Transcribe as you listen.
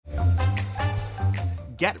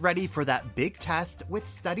Get ready for that big test with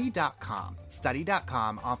Study.com.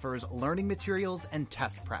 Study.com offers learning materials and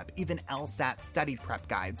test prep, even LSAT study prep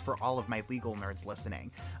guides for all of my legal nerds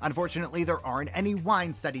listening. Unfortunately, there aren't any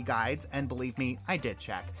wine study guides, and believe me, I did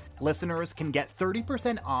check. Listeners can get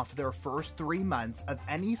 30% off their first 3 months of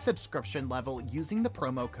any subscription level using the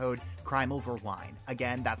promo code CrimeOverWine.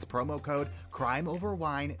 Again, that's promo code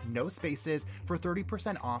CrimeOverWine, no spaces, for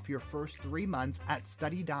 30% off your first 3 months at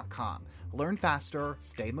Study.com. Learn faster,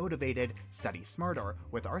 stay motivated, study smarter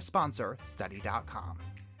with our sponsor, Study.com.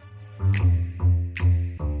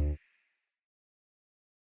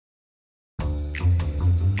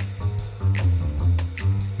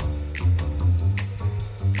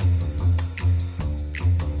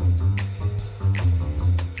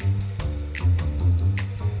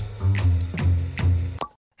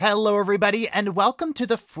 Hello, everybody, and welcome to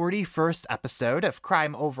the 41st episode of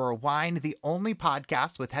Crime Over Wine, the only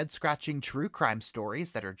podcast with head-scratching true crime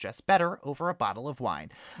stories that are just better over a bottle of wine.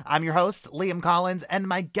 I'm your host, Liam Collins, and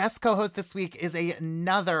my guest co-host this week is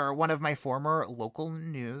another one of my former local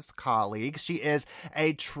news colleagues. She is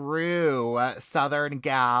a true Southern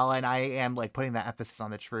gal, and I am putting that emphasis on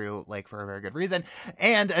the true for a very good reason,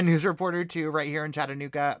 and a news reporter too right here in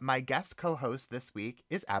Chattanooga. My guest co-host this week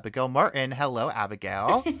is Abigail Martin. Hello,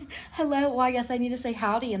 Abigail. Hello. Well, I guess I need to say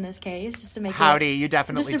howdy in this case, just to make howdy. You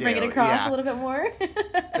definitely just to do. bring it across a little bit more.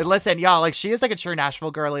 Listen, y'all, she is a true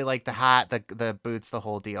Nashville girly, the hat, the boots, the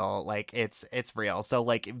whole deal. It's real. So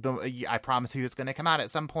I promise you, it's gonna come out at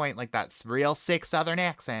some point. That real sick Southern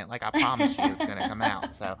accent. I promise you, it's gonna come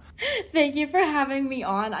out. So, thank you for having me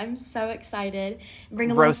on. I'm so excited. Bring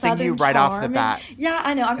a roasting little Southern you right charm. off the bat. Yeah,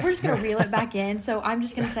 I know. We're just gonna reel it back in. So I'm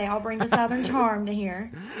just gonna say I'll bring the Southern charm to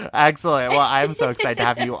here. Excellent. Well, I'm so excited to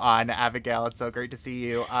have you on, Abigail. It's so great to see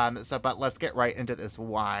you. But let's get right into this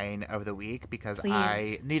wine of the week because Please.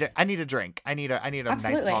 I need a drink. I need a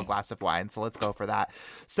Absolutely. nice tall glass of wine. So let's go for that.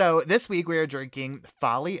 So this week we are drinking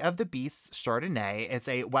Folly of the Beasts Chardonnay. It's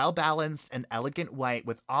a well-balanced and elegant white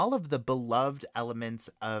with all of the beloved elements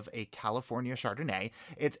of a California Chardonnay.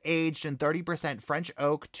 It's aged in 30% French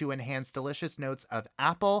oak to enhance delicious notes of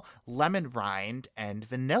apple, lemon rind, and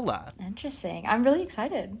vanilla. Interesting. I'm really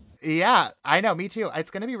excited. Yeah, I know. Me too.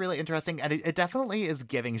 It's going to be really interesting. And it definitely is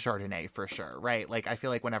giving Chardonnay for sure, right? I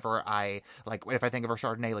feel whenever I, if I think of a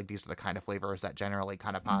Chardonnay, these are the kind of flavors that generally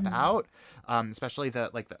kind of pop out. Especially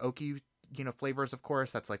the oaky, flavors, of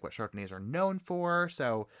course. That's what Chardonnays are known for.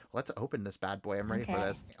 So let's open this bad boy. I'm ready for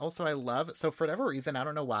this. Also, so for whatever reason, I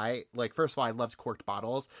don't know why, first of all, I loved corked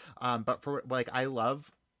bottles. But for I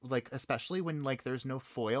love, especially when there's no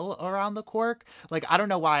foil around the cork. I don't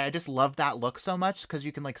know why, I just love that look so much because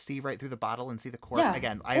you can see right through the bottle and see the cork. Yeah.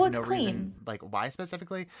 Again, I have no reason why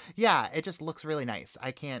specifically. Yeah, it just looks really nice.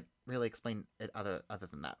 I can't really explain it other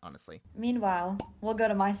than that, honestly. Meanwhile, we'll go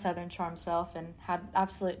to my Southern charm self and had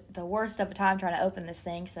the worst of a time trying to open this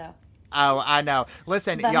thing, so. Oh, I know.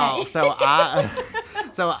 Listen, But y'all. hey.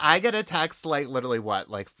 So I get a text literally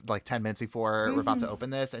 10 minutes before we're about to open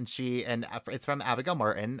this, and it's from Abigail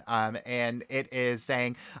Martin, and it is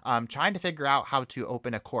saying trying to figure out how to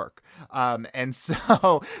open a cork, and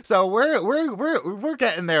so we're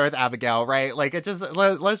getting there with Abigail, right?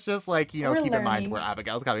 Let's just keep in mind where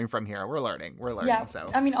Abigail's coming from here. We're learning. Yeah.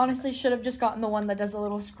 So Honestly, should have just gotten the one that does the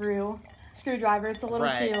little screwdriver. It's a little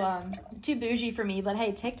Right. too bougie for me, but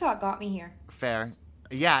hey, TikTok got me here. Fair.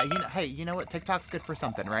 Yeah, hey, you know what? TikTok's good for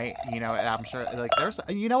something, right? I'm sure, there's,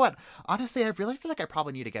 you know what? Honestly, I really feel I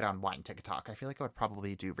probably need to get on wine TikTok. I feel I would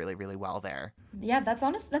probably do really, really well there. Yeah, that's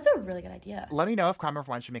a really good idea. Let me know if Crime of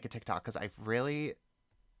Wine should make a TikTok, because I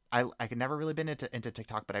could never really been into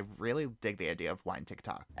TikTok, but I really dig the idea of wine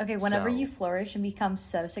TikTok. Okay, whenever you flourish and become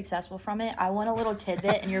so successful from it, I want a little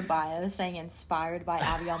tidbit in your bio saying inspired by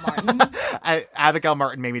Abigail Martin. Abigail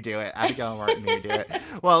Martin made me do it.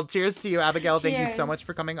 Well, cheers to you, Abigail. Cheers. Thank you so much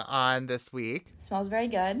for coming on this week. Smells very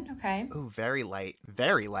good. Okay. Ooh, very light.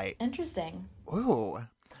 Very light. Interesting. Ooh.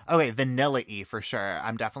 Okay, vanilla-y for sure.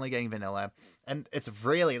 I'm definitely getting vanilla. And it's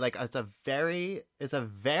really it's a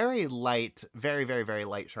very light, very, very, very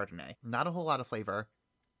light Chardonnay. Not a whole lot of flavor.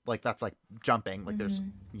 That's jumping. There's,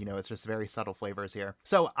 it's just very subtle flavors here.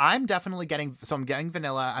 So I'm getting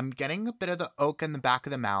vanilla. I'm getting a bit of the oak in the back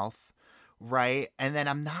of the mouth. Right. And then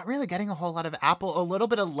I'm not really getting a whole lot of apple, a little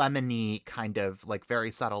bit of lemony kind of very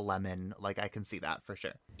subtle lemon. I can see that for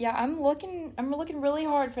sure. Yeah, I'm looking really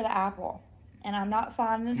hard for the apple, and I'm not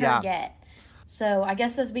finding her yet. So I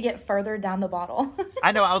guess as we get further down the bottle.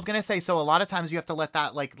 I know. I was going to say, so a lot of times you have to let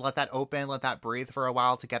that open, let that breathe for a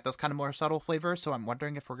while to get those kind of more subtle flavors. So I'm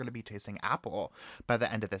wondering if we're going to be tasting apple by the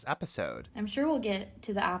end of this episode. I'm sure we'll get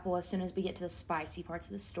to the apple as soon as we get to the spicy parts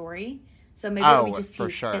of the story. So maybe it would just for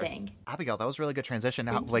be sure. fitting. Abigail, that was a really good transition.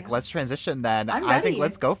 Thank you. Let's transition then. I'm I think ready.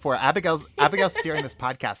 let's go for it. Abigail's steering this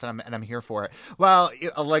podcast, and I'm here for it. Well,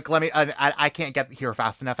 let me. I can't get here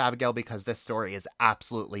fast enough, Abigail, because this story is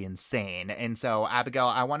absolutely insane. And so, Abigail,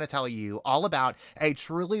 I want to tell you all about a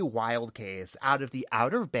truly wild case out of the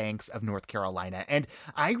Outer Banks of North Carolina, and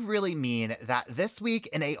I really mean that this week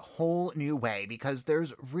in a whole new way, because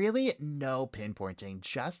there's really no pinpointing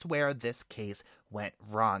just where this case went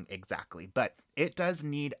wrong exactly, but it does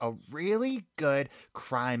need a really good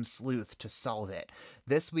crime sleuth to solve it.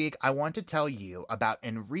 This week, I want to tell you about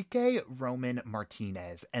Enrique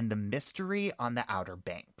Roman-Martinez and the mystery on the Outer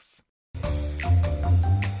Banks.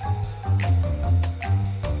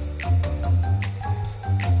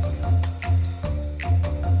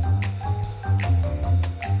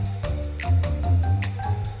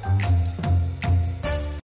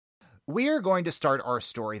 We are going to start our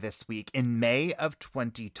story this week in May of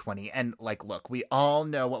 2020. And look, we all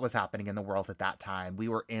know what was happening in the world at that time. We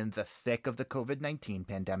were in the thick of the COVID-19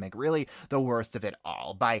 pandemic, really the worst of it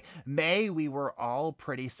all. By May, we were all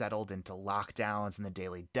pretty settled into lockdowns and the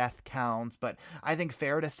daily death counts. But I think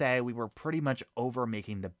fair to say we were pretty much over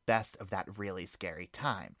making the best of that really scary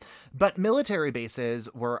time. But military bases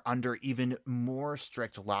were under even more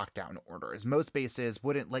strict lockdown orders. Most bases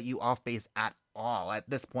wouldn't let you off base at all at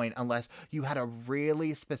this point unless you had a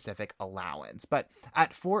really specific allowance. But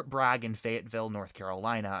at Fort Bragg in Fayetteville, North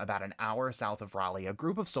Carolina, about an hour south of Raleigh, a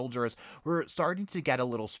group of soldiers were starting to get a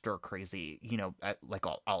little stir crazy, like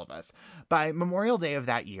all of us. By Memorial Day of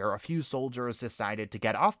that year, a few soldiers decided to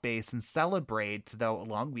get off base and celebrate the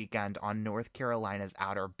long weekend on North Carolina's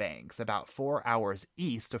Outer Banks, about 4 hours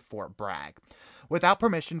east of Fort Bragg. Without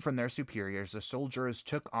permission from their superiors, the soldiers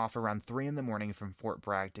took off around 3 a.m. from Fort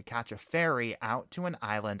Bragg to catch a ferry out to an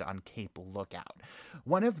island on Cape Lookout.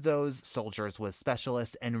 One of those soldiers was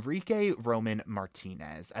Specialist Enrique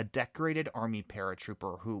Roman-Martinez, a decorated Army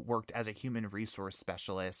paratrooper who worked as a human resource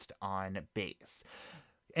specialist on base.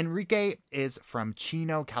 Enrique is from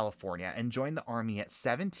Chino, California, and joined the Army at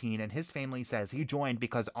 17, and his family says he joined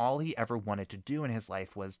because all he ever wanted to do in his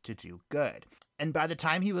life was to do good. And by the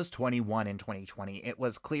time he was 21 in 2020, it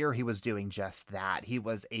was clear he was doing just that. He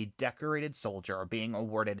was a decorated soldier, being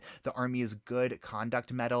awarded the Army's Good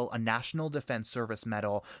Conduct Medal, a National Defense Service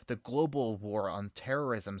Medal, the Global War on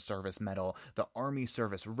Terrorism Service Medal, the Army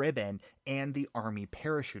Service Ribbon, and the Army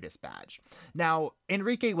Parachutist Badge. Now,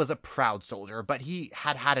 Enrique was a proud soldier, but he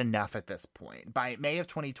had had enough at this point. By May of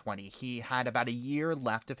 2020, he had about a year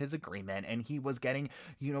left of his agreement, and he was getting,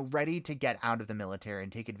 ready to get out of the military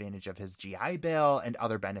and take advantage of his GI Bill and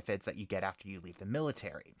other benefits that you get after you leave the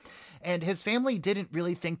military. And his family didn't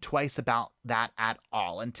really think twice about that at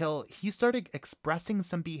all until he started expressing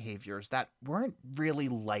some behaviors that weren't really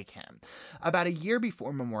like him. About a year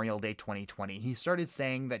before Memorial Day 2020, he started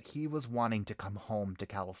saying that he was wanting to come home to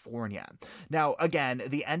California. Now, again,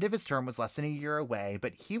 the end of his term was less than a year away,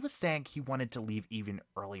 but he was saying he wanted to leave even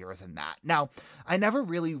earlier than that. Now, I never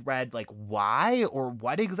really read why or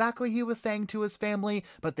what exactly he was saying to his family,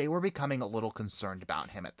 but they were becoming a little concerned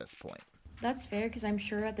about him at this point. That's fair, because I'm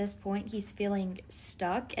sure at this point he's feeling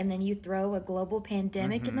stuck, and then you throw a global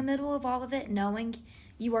pandemic in the middle of all of it, knowing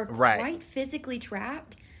you are quite physically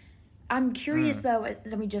trapped. I'm curious, though,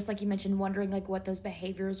 just like you mentioned, wondering what those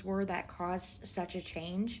behaviors were that caused such a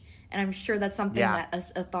change. And I'm sure that's something that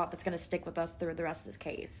is a thought that's going to stick with us through the rest of this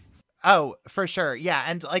case. Oh, for sure. Yeah.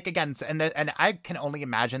 And again, and I can only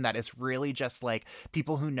imagine that it's really just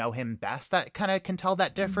people who know him best that kind of can tell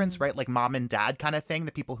that difference, right? Like mom and dad kind of thing.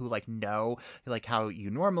 The people who know how you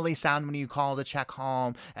normally sound when you call to check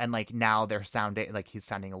home. And now they're sounding he's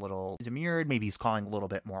sounding a little demurred. Maybe he's calling a little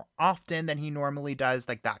bit more often than he normally does,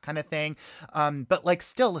 that kind of thing. But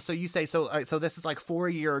still, so you say, so this is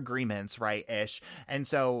 4-year agreements, right? Ish. And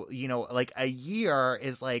so, a year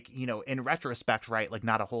is in retrospect, right?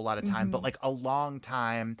 Not a whole lot of time, but a long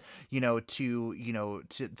time, to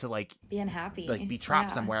be unhappy, be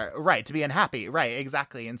trapped somewhere, right? To be unhappy, right?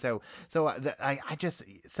 Exactly. And I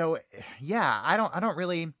don't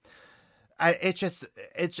really.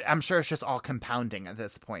 I'm sure it's just all compounding at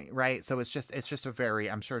this point, right? So it's just a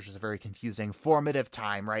very confusing, formative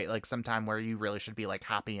time, right? Some time where you really should be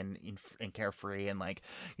happy and carefree and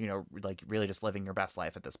really just living your best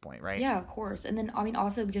life at this point, right? Yeah, of course. And then,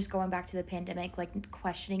 also just going back to the pandemic,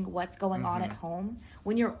 questioning what's going on at home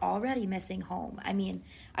when you're already missing home.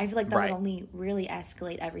 I feel that would only really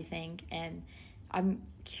escalate everything. And I'm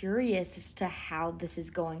curious as to how this is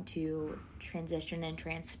going to transition and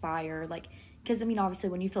transpire. Because, obviously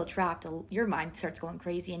when you feel trapped, your mind starts going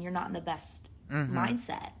crazy and you're not in the best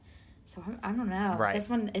mindset. So I don't know. Right. This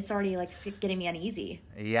one, it's already like getting me uneasy.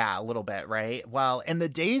 Yeah, a little bit, right? Well, in the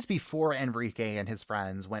days before Enrique and his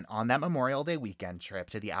friends went on that Memorial Day weekend trip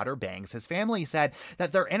to the Outer Banks, his family said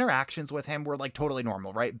that their interactions with him were like totally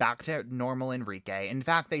normal, right? Back to normal Enrique. In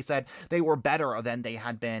fact, they said they were better than they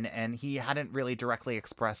had been, and he hadn't really directly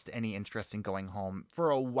expressed any interest in going home for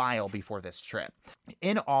a while before this trip.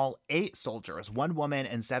 In all, 8 soldiers, 1 woman,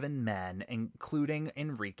 and 7 men, including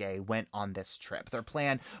Enrique, went on this trip. Their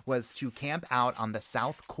plan was to camp out on the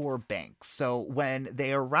South Core Bank. So when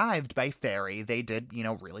they arrived by ferry, they did,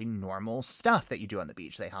 really normal stuff that you do on the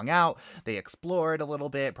beach. They hung out, they explored a little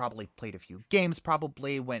bit, probably played a few games,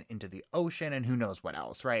 probably went into the ocean, and who knows what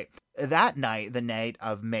else, right? That night, the night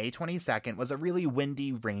of May 22nd, was a really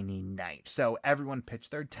windy, rainy night. So everyone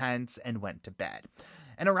pitched their tents and went to bed.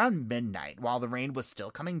 And around midnight, while the rain was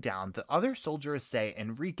still coming down, the other soldiers say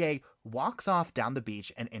Enrique walks off down the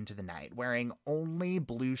beach and into the night, wearing only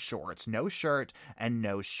blue shorts, no shirt, and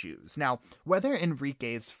no shoes. Now, whether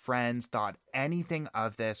Enrique's friends thought anything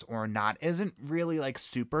of this or not isn't really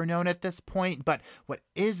super known at this point, but what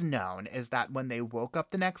is known is that when they woke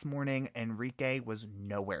up the next morning, Enrique was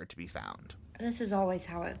nowhere to be found. This is always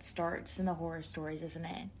how it starts in the horror stories, isn't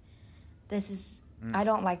it? I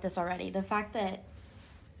don't like this already. The fact that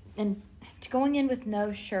and going in with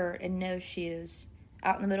no shirt and no shoes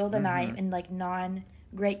out in the middle of the night in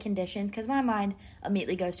non-great conditions, because my mind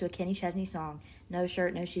immediately goes to a Kenny Chesney song, no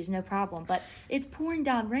shirt, no shoes, no problem. But it's pouring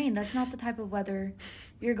down rain. That's not the type of weather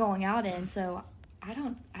you're going out in. So I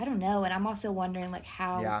don't know. And I'm also wondering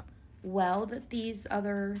how well that these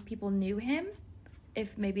other people knew him,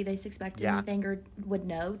 if maybe they suspected anything or would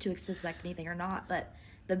know to suspect anything or not. But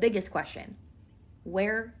the biggest question,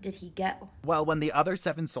 where did he go? Well, when the other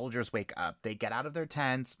 7 soldiers wake up, they get out of their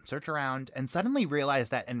tents, search around, and suddenly realize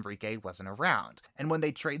that Enrique wasn't around. And when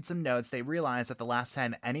they trade some notes, they realize that the last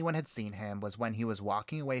time anyone had seen him was when he was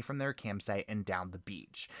walking away from their campsite and down the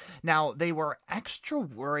beach. Now, they were extra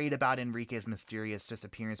worried about Enrique's mysterious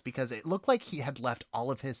disappearance because it looked like he had left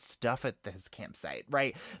all of his stuff at his campsite,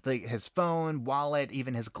 right? His phone, wallet,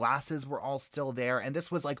 even his glasses were all still there. And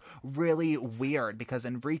this was really weird because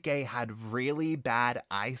Enrique had really bad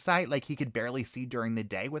eyesight. He could barely see during the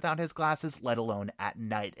day without his glasses, let alone at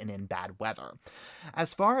night and in bad weather.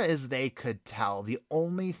 As far as they could tell, the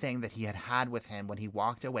only thing that he had with him when he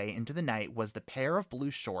walked away into the night was the pair of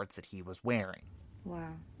blue shorts that he was wearing.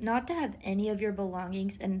 Wow. Not to have any of your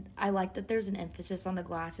belongings, and I like that there's an emphasis on the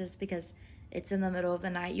glasses because it's in the middle of the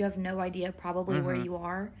night. You have no idea probably where you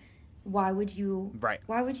are. Why would you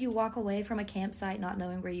walk away from a campsite not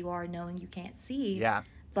knowing where you are, knowing you can't see? Yeah.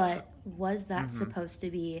 But was that supposed to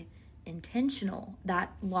be intentional,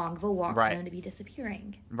 that long of a walk for him to be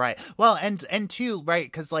disappearing? Right. Well, and too, right,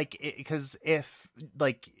 because if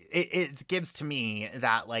it gives to me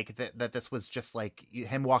that that this was just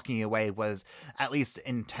him walking away was at least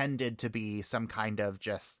intended to be some kind of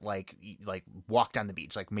just walk down the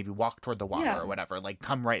beach, maybe walk toward the water or whatever,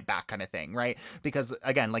 come right back kind of thing, right? Because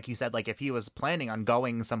again, like you said, if he was planning on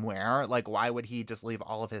going somewhere, why would he just leave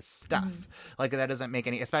all of his stuff? That doesn't make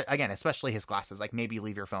any, especially his glasses. Maybe you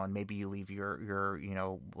leave your phone, maybe you leave your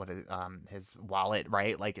his wallet,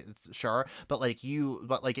 right? Sure, but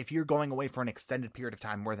if you're going away for an extended period of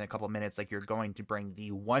time, more than a couple of minutes, you're going to bring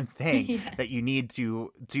the one thing that you need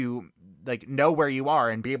to know where you are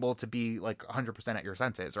and be able to be 100% at your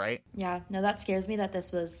senses, right? Yeah, no, that scares me that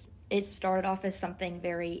it started off as something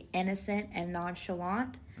very innocent and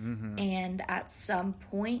nonchalant, and at some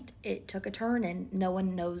point it took a turn, and no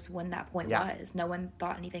one knows when that point was. No one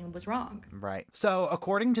thought anything was wrong. Right. So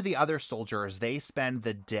according to the other soldiers, they spend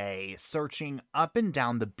the day searching up and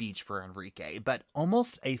down the beach for Enrique, but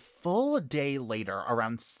almost a full day later,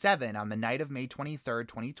 around 7 on the night of May 23rd,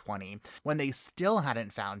 2020, when they still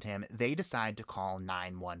hadn't found him, they decide to call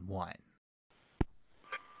 911.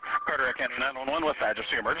 Carter, I can 911. What's that? Just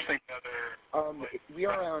the emergency? We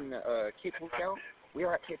are on Cape Lookout. We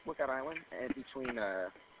are at Cape Lookout Island, and between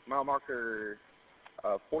mile marker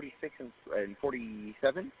 46 and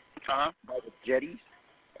 47 by the jetties.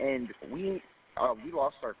 And we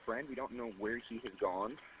lost our friend. We don't know where he has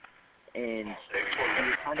gone, and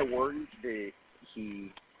we're kind of worried that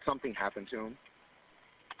something happened to him.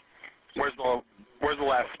 Where's the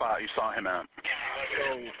last spot you saw him at?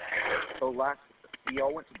 So we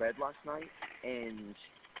all went to bed last night, and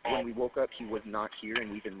when we woke up, he was not here,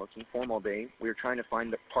 and we've been looking for him all day. We were trying to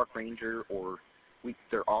find the park ranger or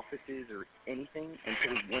their offices or anything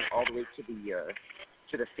until we went all the way to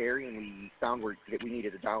to the ferry, and we found that we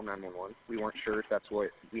needed to dial 911. We weren't sure if that's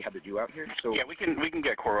what we had to do out here. So yeah, we can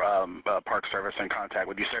get Park Service in contact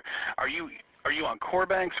with you, sir. Are you on Core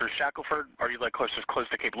Banks or Shackleford? Are you like close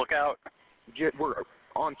to Cape Lookout? We're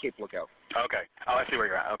on Cape Lookout. Okay. Oh, I see where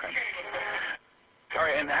you're at. Okay. All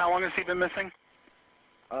right. And how long has he been missing?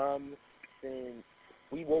 Then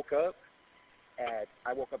I woke up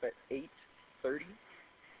at 8:30,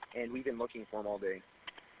 and we've been looking for him all day.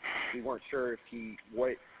 We weren't sure if we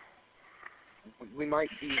might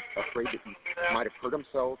be afraid that he might have hurt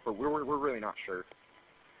himself, but we're really not sure.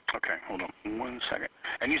 Okay, hold on 1 second.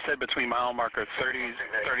 And you said between mile marker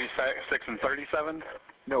 36 and 37?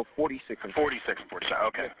 No, 46 and 46 and 47.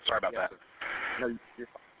 Okay, sorry about that. No, you're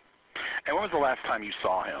fine. And when was the last time you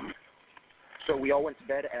saw him? So we all went to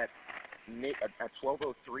bed at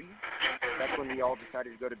 12:03. That's when we all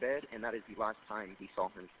decided to go to bed, and that is the last time we saw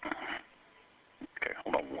him. Okay,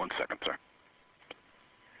 hold on 1 second, sir.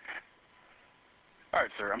 All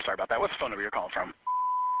right, sir, I'm sorry about that. What's the phone number you're calling from?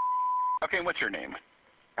 Okay, and what's your name?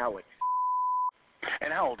 Alex.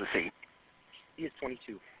 And how old is he? He is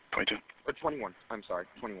 22. 22? Or 21. I'm sorry,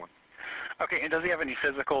 21. Okay, and does he have any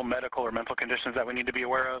physical, medical, or mental conditions that we need to be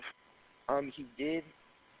aware of? He did.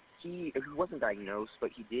 He wasn't diagnosed,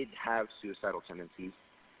 but he did have suicidal tendencies.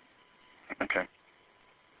 Okay.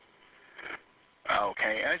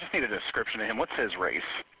 Okay, I just need a description of him. What's his race?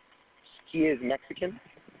 He is Mexican.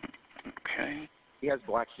 Okay. He has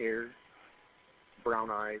black hair, brown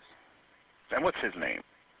eyes. And what's his name?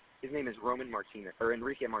 His name is Roman-Martinez, or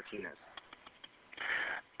Enrique Martinez.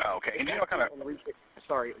 Okay, and do you know what kind of...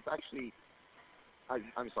 Sorry, it's actually...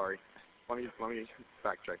 I'm sorry. Let me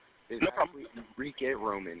backtrack. It's no problem. Enrique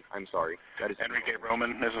Roman. I'm sorry. That is Enrique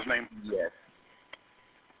Roman is his name? Yes.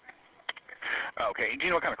 Okay, do you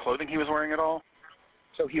know what kind of clothing he was wearing at all?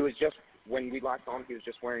 So he was just, when we last saw him, he was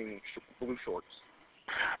just wearing blue shorts.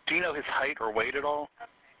 Do you know his height or weight at all?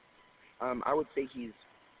 I would say he's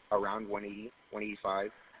around 180,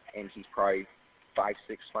 185, and he's probably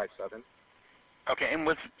 5'6", 5'7". Okay, and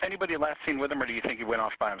was anybody last seen with him, or do you think he went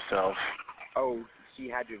off by himself? Oh, he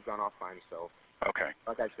had to have gone off by himself. Okay.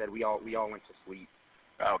 Like I said, we all went to sleep.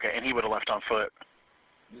 Okay, and he would have left on foot?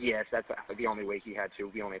 Yes, that's the only way he had to.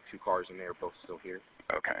 We only have 2 cars, and they're both still here.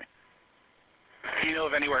 Okay. Do you know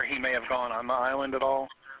of anywhere he may have gone on the island at all?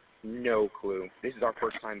 No clue. This is our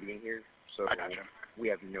first time being here, so I gotcha. We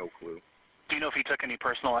have no clue. Do you know if he took any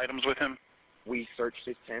personal items with him? We searched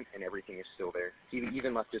his tent, and everything is still there. He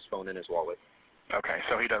even left his phone in his wallet. Okay,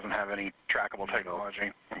 so he doesn't have any trackable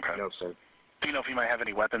technology? Okay. No, sir. Do you know if he might have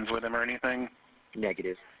any weapons with him or anything?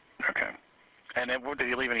 Negative. Okay. And then, did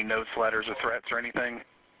he leave any notes, letters, or threats or anything?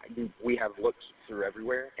 We have looked through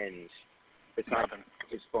everywhere, and besides nothing.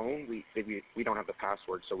 His phone, we don't have the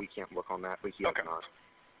password, so we can't look on that, but he has not.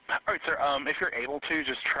 All right, sir. If you're able to,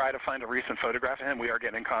 just try to find a recent photograph of him. We are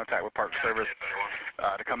getting in contact with Park Service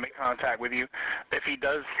to come make contact with you. If he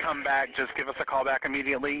does come back, just give us a call back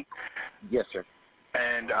immediately. Yes, sir.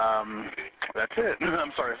 And that's it.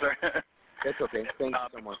 I'm sorry, sir. That's okay. Thank you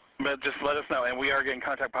so much. But just let us know, and we are getting in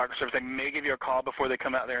contact with Park Service. They may give you a call before they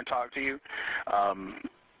come out there and talk to you.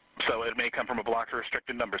 So it may come from a blocked or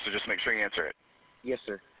restricted number, so just make sure you answer it. Yes,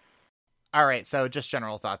 sir. All right, so just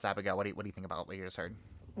general thoughts, Abigail. What do you think about what you just heard?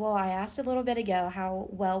 Well, I asked a little bit ago how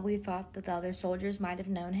well we thought that the other soldiers might have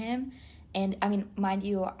known him. And, I mean, mind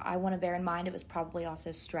you, I want to bear in mind it was probably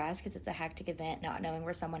also stress because it's a hectic event, not knowing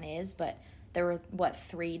where someone is. But there were,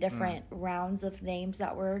 3 different rounds of names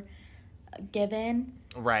that were given.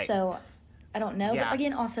 Right. So I don't know. Yeah. But,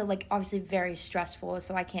 again, also, obviously very stressful.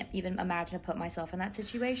 So I can't even imagine to put myself in that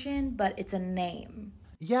situation. But it's a name.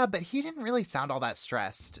 Yeah, but he didn't really sound all that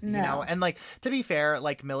stressed, you know? And, to be fair,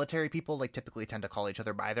 military people, typically tend to call each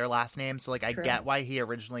other by their last name. So, I get why he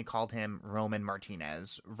originally called him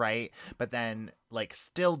Roman-Martinez, right? But then,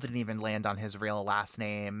 still didn't even land on his real last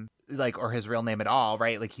name, or his real name at all,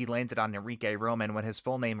 right? He landed on Enrique Roman when his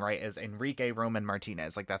full name, right, is Enrique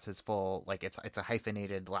Roman-Martinez. That's his full, it's a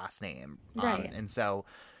hyphenated last name. Right. And so...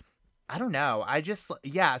 I don't know.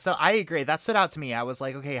 So I agree. That stood out to me. I was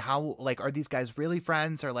like, okay, how, are these guys really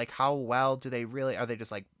friends, or how well do they really, are they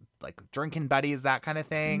just like drinking buddies, that kind of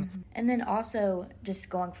thing? Mm-hmm. And then also just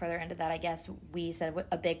going further into that, I guess we said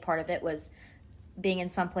a big part of it was being in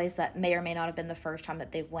some place that may or may not have been the first time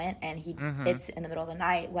that they went, and it's in the middle of the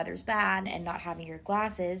night, weather's bad, and not having your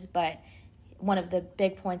glasses. But one of the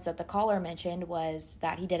big points that the caller mentioned was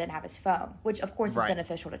that he didn't have his phone, which of course is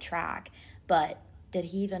beneficial to track, but did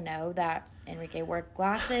he even know that Enrique wore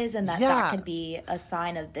glasses and that could be a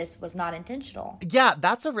sign of this was not intentional. Yeah,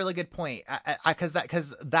 that's a really good point. I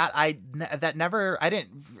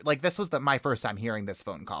didn't like, this was my first time hearing this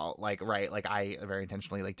phone call. Like, right. Like, I very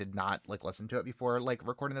intentionally like did not like listen to it before like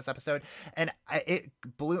recording this episode. And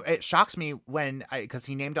it shocked me when because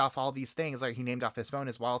he named off all these things. Like, he named off his phone,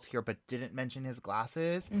 his wallet's here, but didn't mention his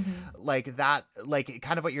glasses. Like that, like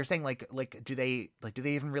kind of what you're saying. Like, do they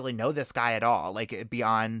even really know this guy at all? Like,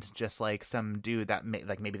 beyond just like some dude that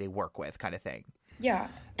maybe they work with, kind of thing. Yeah,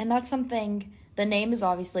 and that's something. The name is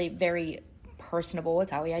obviously very personable.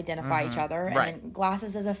 It's how we identify each other. Right. And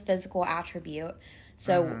glasses is a physical attribute.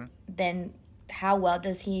 So then how well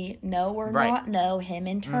does he know or not know him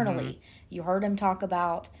internally? You heard him talk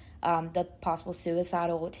about the possible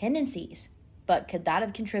suicidal tendencies. But could that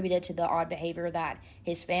have contributed to the odd behavior that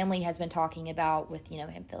his family has been talking about with,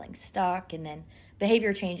 him feeling stuck and then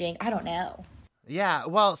behavior changing? I don't know. Yeah,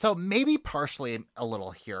 well, so maybe partially a little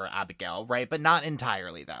here, Abigail, right? But not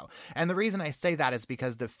entirely, though. And the reason I say that is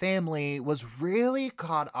because the family was really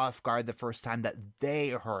caught off guard the first time that they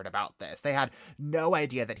heard about this. They had no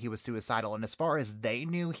idea that he was suicidal, and as far as they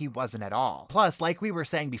knew, he wasn't at all. Plus, like we were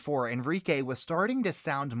saying before, Enrique was starting to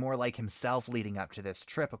sound more like himself leading up to this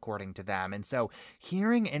trip, according to them. And so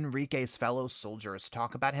hearing Enrique's fellow soldiers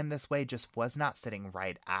talk about him this way just was not sitting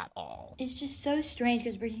right at all. It's just so strange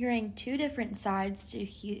because we're hearing two different sides to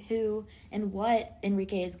who and what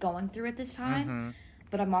Enrique is going through at this time.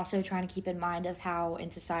 But I'm also trying to keep in mind of how in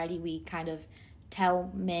society we kind of tell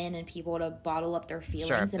men and people to bottle up their feelings.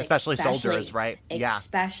 Sure, and especially soldiers, right?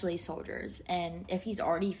 Especially soldiers. And if he's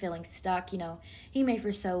already feeling stuck, he may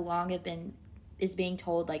for so long is being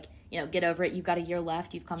told, like, get over it, you've got a year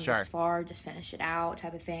left, you've come this far, just finish it out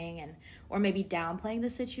type of thing, or maybe downplaying the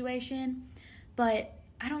situation. But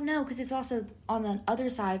I don't know, because it's also on the other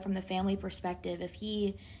side from the family perspective. If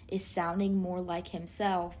he is sounding more like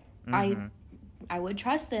himself, I would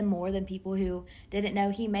trust them more than people who didn't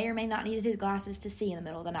know he may or may not needed his glasses to see in the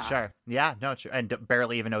middle of the night. Sure. Yeah. No. True. And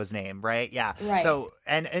barely even know his name. Right. Yeah. Right. So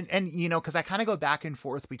and because I kind of go back and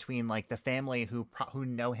forth between like the family who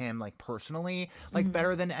know him like personally like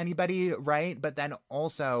better than anybody. Right. But then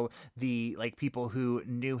also the like people who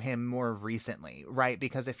knew him more recently. Right.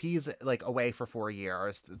 Because if he's like away for 4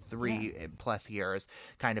 years, 3+ years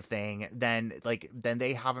kind of thing, then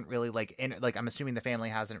they haven't really I'm assuming the family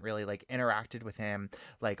hasn't really like interacted with him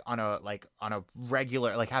like on a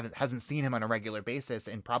regular, like hasn't seen him on a regular basis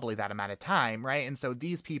in probably that amount of time, right? And so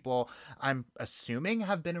these people, I'm assuming,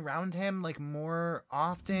 have been around him like more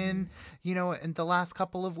often, in the last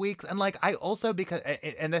couple of weeks. And like I also, because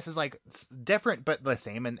and this is like different but the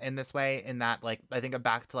same in this way, in that like I think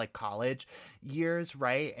back to like college years,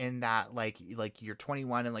 right? And that like you're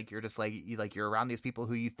 21 and like you're just like you're around these people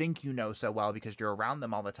who you think so well because you're around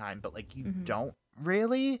them all the time, but like you don't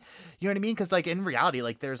really, you know what I mean? Because like in reality,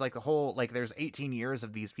 like there's like the whole like there's 18 years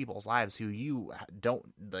of these people's lives who you don't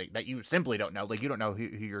like, that you simply don't know, like you don't know who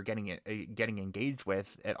you're getting engaged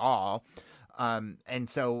with at all. And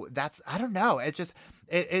so that's, I don't know, it's just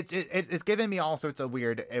it's given me all sorts of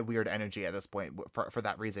weird energy at this point for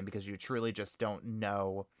that reason, because you truly just don't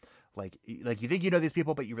know, like you think you know these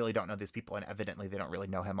people, but you really don't know these people, and evidently they don't really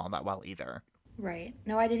know him all that well either. Right.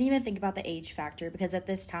 No, I didn't even think about the age factor, because at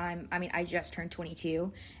this time, I mean, I just turned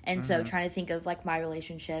 22. And so trying to think of like my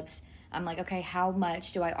relationships, I'm like, okay, how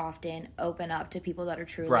much do I often open up to people that are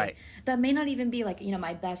truly, that may not even be like,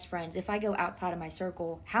 my best friends. If I go outside of my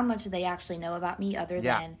circle, how much do they actually know about me other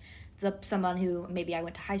than someone who maybe I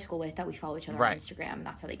went to high school with, that we follow each other on Instagram, and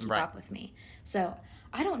that's how they keep up with me. So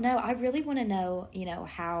I don't know. I really want to know,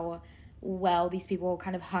 how well these people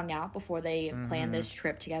kind of hung out before they planned this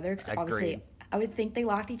trip together. Because obviously I would think they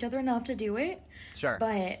liked each other enough to do it. Sure.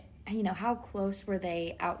 But, how close were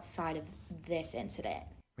they outside of this incident?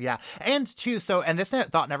 Yeah. And too, and this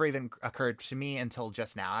thought never even occurred to me until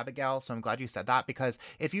just now, Abigail. So I'm glad you said that, because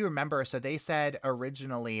if you remember, so they said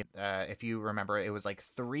originally, if you remember, it was like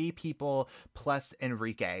 3 people plus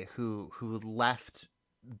Enrique who left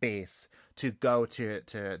base to go to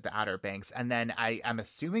the Outer Banks, and then I'm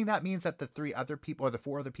assuming that means that the 3 other people, or the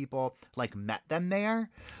 4 other people, like met them there.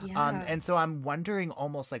 And so I'm wondering,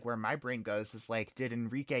 almost like where my brain goes is like, did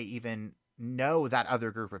Enrique even know that other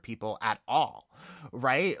group of people at all,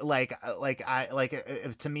 right?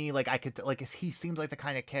 To me, like I could, like, he seems like the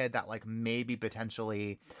kind of kid that like maybe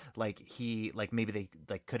potentially like he, like maybe they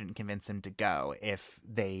like couldn't convince him to go if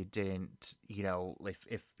they didn't,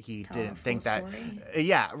 if he didn't think that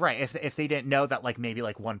if they didn't know that like maybe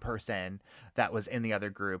like one person that was in the other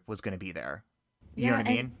group was going to be there. You know what I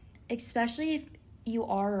mean? Especially if you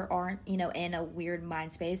are or aren't, in a weird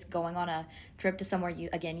mind space, going on a trip to somewhere you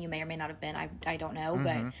may or may not have been, I don't know,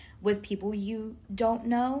 but with people you don't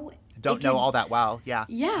know. Don't know all that well, yeah.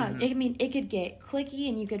 Yeah, it could get cliquey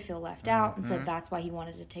and you could feel left out, and so that's why he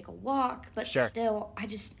wanted to take a walk, but still, I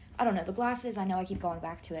don't know, the glasses, I know I keep going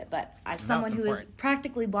back to it, but as someone who is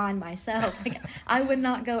practically blind myself, I would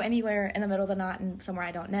not go anywhere in the middle of the night and somewhere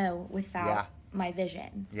I don't know without my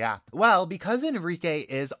vision. Yeah. Well, because Enrique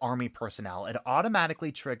is Army personnel, it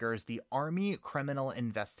automatically triggers the Army Criminal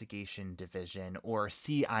Investigation Division, or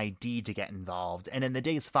CID, to get involved. And in the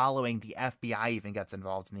days following, the FBI even gets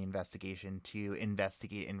involved in the investigation to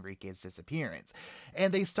investigate Enrique's disappearance.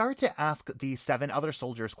 And they start to ask the 7 other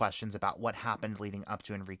soldiers questions about what happened leading up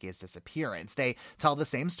to Enrique's disappearance. They tell the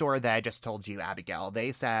same story that I just told you, Abigail.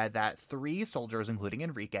 They said that 3 soldiers, including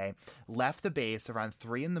Enrique, left the base around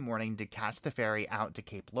 3 a.m. to catch the ferry out to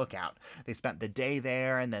Cape Lookout. They spent the day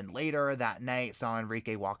there, and then later that night saw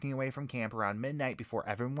Enrique walking away from camp around midnight before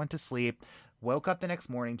everyone went to sleep. Woke up the next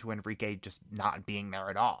morning to Enrique just not being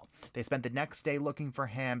there at all. They spent the next day looking for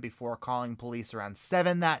him before calling police around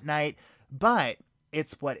 7 that night, but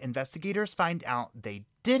it's what investigators find out they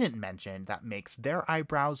didn't mention that makes their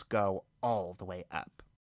eyebrows go all the way up.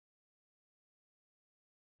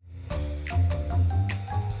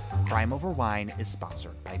 Crime Over Wine is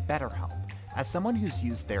sponsored by BetterHelp. As someone who's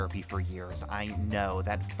used therapy for years, I know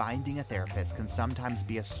that finding a therapist can sometimes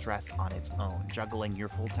be a stress on its own, juggling your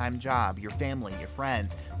full-time job, your family, your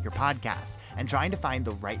friends, your podcast, and trying to find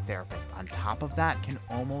the right therapist on top of that can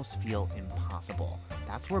almost feel impossible.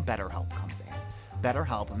 That's where BetterHelp comes in.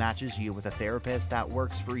 BetterHelp matches you with a therapist that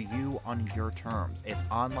works for you on your terms. It's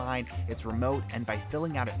online, it's remote, and by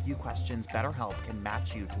filling out a few questions, BetterHelp can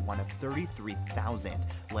match you to one of 33,000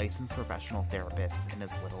 licensed professional therapists in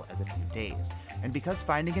as little as a few days. And because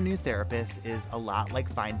finding a new therapist is a lot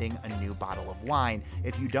like finding a new bottle of wine,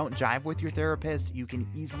 if you don't jive with your therapist, you can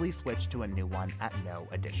easily switch to a new one at no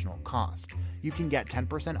additional cost. You can get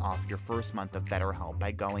 10% off your first month of BetterHelp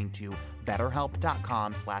by going to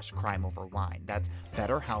BetterHelp.com/crimeoverwine. That's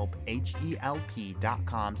BetterHelp,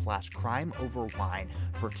 HELP.com/crimeoverwine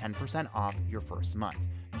for 10% off your first month.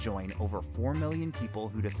 Join over 4 million people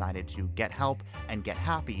who decided to get help and get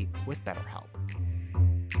happy with BetterHelp.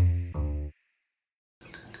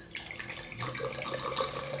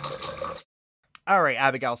 All right,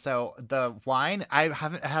 Abigail. So the wine, it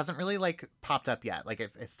hasn't really like popped up yet. Like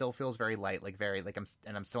it still feels very light, like very like I'm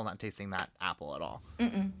still not tasting that apple at all.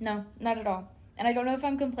 No, not at all. And I don't know if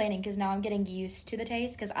I'm complaining because now I'm getting used to the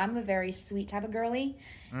taste because I'm a very sweet type of girly,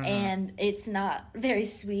 and it's not very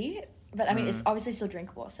sweet, but I mean it's obviously still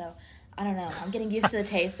drinkable. So I don't know. I'm getting used to the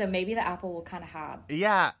taste, so maybe the apple will kind of hard.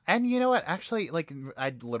 Yeah, and you know what? Actually, like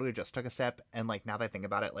I literally just took a sip, and like now that I think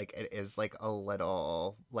about it, like it is like a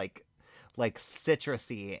little like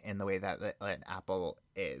citrusy in the way that an apple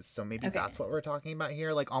is. So maybe that's what we're talking about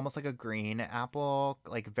here, like almost like a green apple,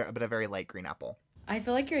 but a very light green apple. I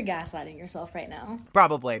feel like you're gaslighting yourself right now.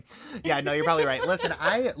 Probably. Yeah, no, you're probably right. Listen,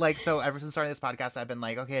 so ever since starting this podcast, I've been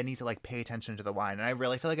like, okay, I need to like pay attention to the wine. And I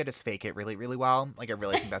really feel like I just fake it really, really well. Like, I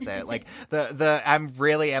really think that's it. Like I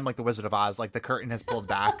really am like the Wizard of Oz. Like the curtain has pulled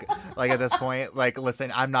back. Like at this point, like,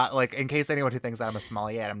 listen, I'm not like, in case anyone who thinks that I'm a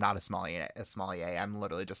sommelier, I'm not a sommelier. I'm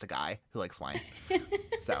literally just a guy who likes wine.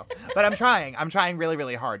 So, but I'm trying really,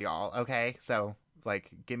 really hard, y'all. Okay. So,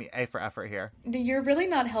 like, give me A for effort here. You're really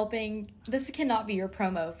not helping. This cannot be your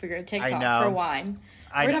promo for your TikTok for wine.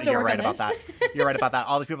 I know, you're right about that. You're right about that.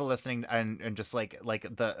 All the people listening and just like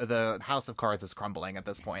the house of cards is crumbling at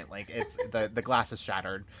this point. Like it's the glass is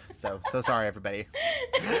shattered. So sorry everybody.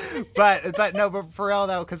 But for real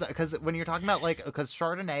though, because when you're talking about because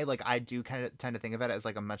Chardonnay, like I do kind of tend to think of it as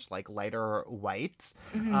like a much like lighter white.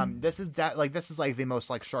 This is like the most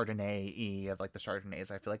like Chardonnay-y of like the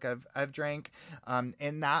Chardonnays I feel like I've drank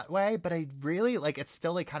in that way. But I really like it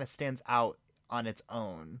still like kind of stands out on its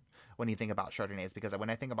own when you think about Chardonnays, because when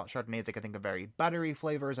I think about Chardonnays, like I think of very buttery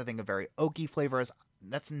flavors, I think of very oaky flavors.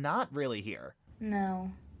 That's not really here.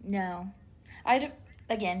 No.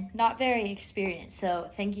 Again, not very experienced, so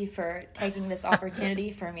thank you for taking this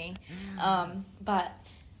opportunity for me. But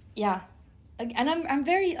yeah, and I'm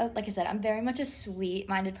very, like I said, I'm very much a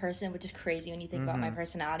sweet-minded person, which is crazy when you think about my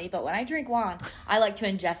personality. But when I drink wine, I like to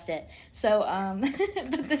ingest it. So,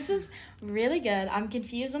 but this is really good. I'm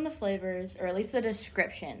confused on the flavors, or at least the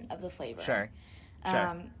description of the flavor. Sure.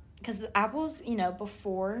 Because the apples,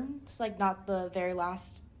 before, it's like not the very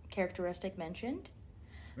last characteristic mentioned.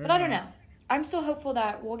 But I don't know. I'm still hopeful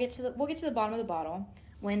that we'll get to the bottom of the bottle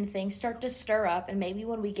when things start to stir up, and maybe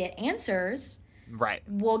when we get answers. Right.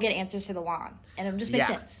 we'll get answers to the why. And it'll just make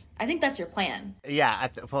sense. I think that's your plan. Yeah.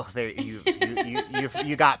 Well, there you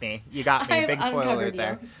got me. You got me. Big spoiler alert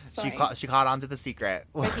there. She caught on to the secret.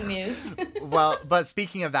 Breaking news. Well, but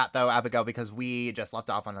speaking of that, though, Abigail, because we just left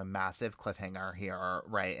off on a massive cliffhanger here,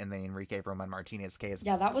 right, in the Enrique Roman-Martinez case.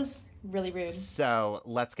 Yeah, that was really rude. So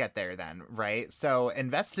let's get there then, right? So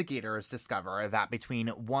investigators discover that between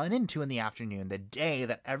 1 and 2 in the afternoon, the day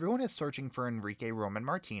that everyone is searching for Enrique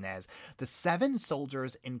Roman-Martinez, the 7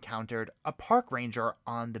 soldiers encountered a park ranger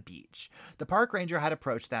on the beach. The park ranger had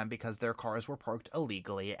approached them because their cars were parked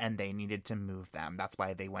illegally and they needed to move them. That's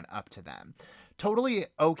why they went up to them. Totally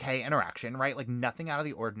okay interaction, right? Like nothing out of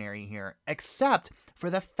the ordinary here, except for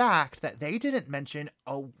the fact that they didn't mention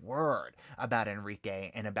a word about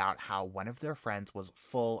Enrique and about how one of their friends was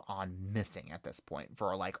full on missing at this point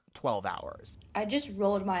for like 12 hours. I just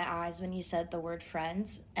rolled my eyes when you said the word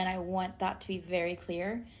friends, and I want that to be very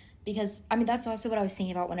clear because, I mean, that's also what I was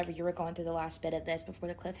thinking about whenever you were going through the last bit of this before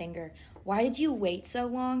the cliffhanger. Why did you wait so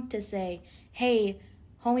long to say, hey,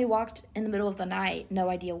 homie walked in the middle of the night, no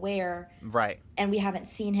idea where. Right. And we haven't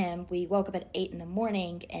seen him. We woke up at 8 in the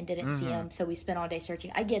morning and didn't see him, so we spent all day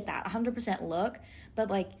searching. I get that, 100% look.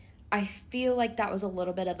 But, like, I feel like that was a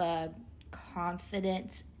little bit of a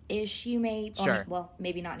confidence issue, maybe. Sure. Well,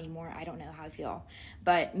 maybe not anymore. I don't know how I feel.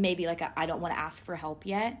 But maybe, like, I don't want to ask for help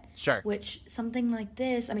yet. Sure. Which, something like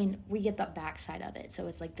this, I mean, we get the backside of it. So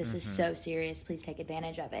it's like, this is so serious. Please take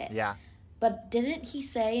advantage of it. Yeah. But didn't he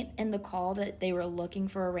say in the call that they were looking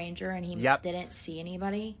for a ranger and he didn't see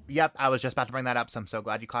anybody? Yep, I was just about to bring that up, so I'm so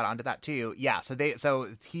glad you caught on to that too. Yeah, so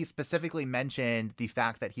he specifically mentioned the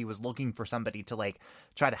fact that he was looking for somebody to like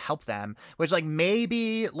try to help them, which like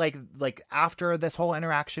maybe like after this whole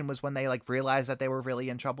interaction was when they like realized that they were really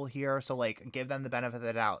in trouble here, so like give them the benefit of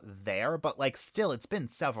the doubt there, but like still it's been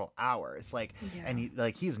several hours, like and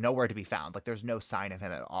he's nowhere to be found. Like there's no sign of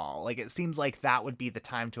him at all. Like it seems like that would be the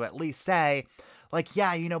time to at least say like,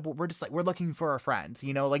 yeah, you know, but we're just like, we're looking for a friend,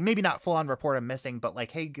 you know, like maybe not full on report him missing, but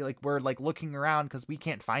like, hey, like we're like looking around because we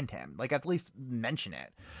can't find him. Like at least mention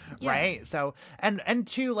it. Yeah. Right. So, and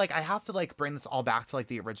two, like I have to like bring this all back to like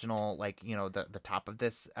the original, like, you know, the top of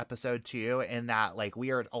this episode too, in that like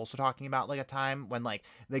we are also talking about like a time when like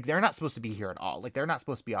they're not supposed to be here at all. Like they're not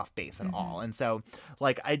supposed to be off base at all. And so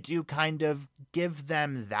like I do kind of give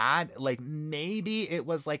them that, like maybe it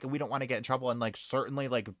was like we don't want to get in trouble, and like certainly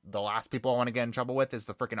like the last people I want to get in trouble with is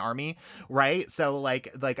the freaking army, right? So like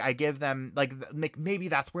I give them like maybe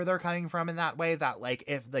that's where they're coming from in that way, that like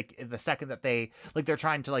if like the second that they like they're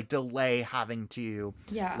trying to like delay having to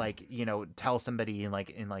like, you know, tell somebody and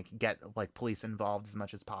like get like police involved as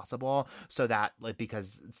much as possible, so that like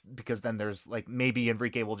because then there's like maybe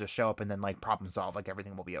Enrique will just show up and then like problem solve, like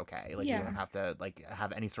everything will be okay, like you don't have to like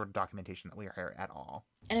have any sort of documentation that we are here at all.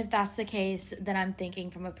 And if that's the case, then I'm thinking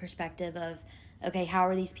from a perspective of, okay, how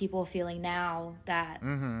are these people feeling now that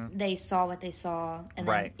they saw what they saw and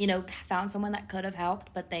then, you know, found someone that could have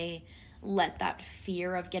helped, but they let that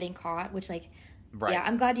fear of getting caught, which like, yeah,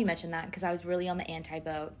 I'm glad you mentioned that because I was really on the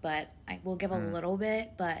anti-boat, but I will give a little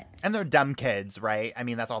bit, but... And they're dumb kids, right? I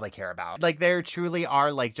mean, that's all they care about. Like, they truly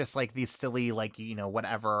are, like, just, like, these silly, like, you know,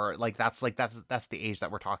 whatever. Like, that's the age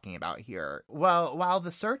that we're talking about here. Well, while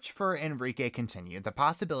the search for Enrique continued, the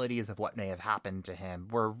possibilities of what may have happened to him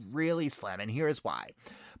were really slim, and here's why.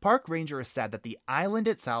 Park rangers said that the island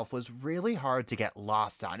itself was really hard to get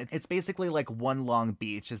lost on. It's basically like one long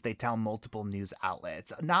beach, as they tell multiple news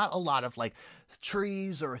outlets. Not a lot of like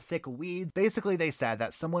trees or thick weeds. Basically, they said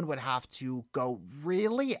that someone would have to go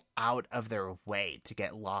really out of their way to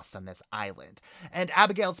get lost on this island. And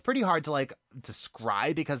Abigail, it's pretty hard to like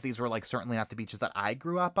describe because these were like certainly not the beaches that I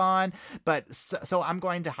grew up on. But so I'm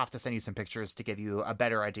going to have to send you some pictures to give you a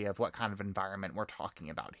better idea of what kind of environment we're talking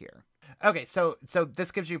about here. Okay, so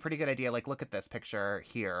this gives you a pretty good idea. Like, look at this picture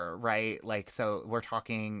here, right? Like, so we're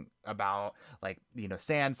talking about, like, you know,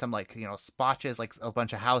 sand, some, like, you know, splotches, like a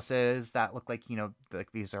bunch of houses that look like, you know,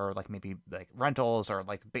 like these are, like, maybe, like, rentals or,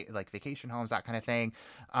 like, vacation homes, that kind of thing.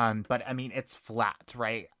 But, I mean, it's flat,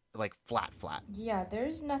 right? Like, flat. Yeah,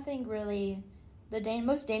 there's nothing really... The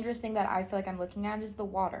most dangerous thing that I feel like I'm looking at is the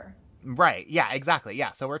water. Right. Yeah, exactly.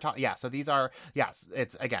 Yeah. So we're talking, so these are,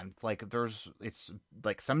 it's again, like it's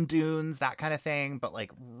like some dunes, that kind of thing, but like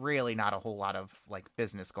really not a whole lot of like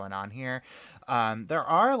business going on here. There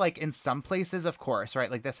are like in some places, of course, right?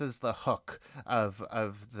 Like this is the hook of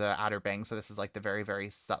the Outer Banks. So this is like the very,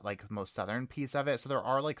 very like most southern piece of it. So there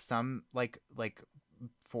are like some like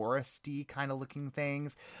foresty kind of looking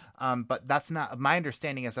things. But that's not, my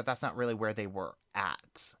understanding is that that's not really where they were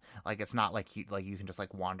at. Like, it's not like you can just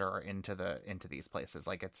like wander into these places.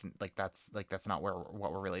 Like, it's like, that's not what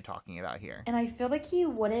we're really talking about here. And I feel like you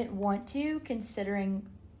wouldn't want to, considering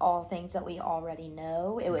all things that we already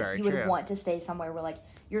know. You would want to stay somewhere where like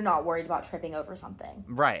you're not worried about tripping over something.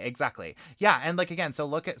 Right, exactly. Yeah, and like again, so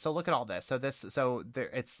look at all this.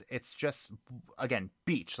 It's just, again,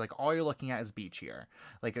 beach. Like, all you're looking at is beach here.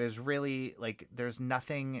 Like, there's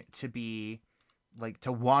nothing to be like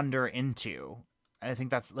to wander into. And I think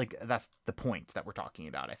that's the point that we're talking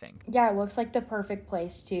about, I think. Yeah, it looks like the perfect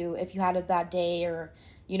place to, if you had a bad day or,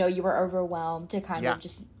 you were overwhelmed, to kind of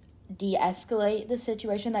just de-escalate the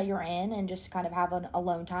situation that you're in and just kind of have an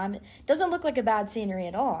alone time. It doesn't look like a bad scenery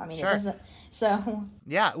at all. I mean, It doesn't. So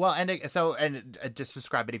yeah, well, and just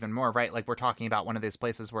describe it even more, right? Like, we're talking about one of those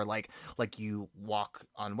places where like you walk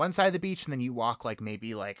on one side of the beach and then you walk like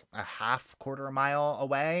maybe like a quarter mile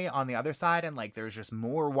away on the other side, and like there's just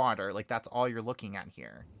more water. Like, that's all you're looking at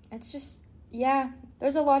here. It's just, yeah,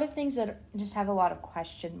 there's a lot of things that just have a lot of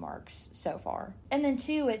question marks so far. And then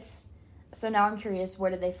too, so now I'm curious, where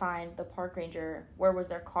did they find the park ranger? Where was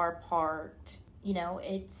their car parked?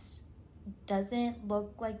 It doesn't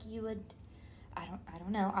look like you would, I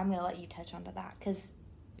don't know. I'm going to let you touch onto that, because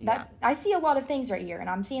I see a lot of things right here, and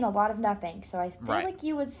I'm seeing a lot of nothing, so I feel like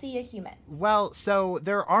you would see a human. Well, so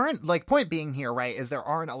there aren't, like, point being here, right, is there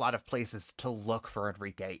aren't a lot of places to look for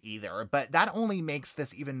Enrique either, but that only makes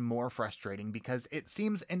this even more frustrating, because it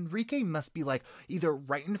seems Enrique must be, like, either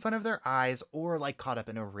right in front of their eyes or, like, caught up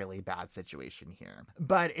in a really bad situation here.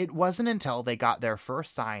 But it wasn't until they got their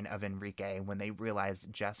first sign of Enrique when they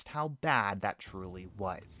realized just how bad that truly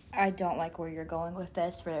was. I don't like where you're going with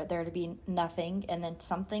this, for there to be nothing and then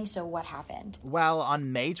something. So what happened? Well,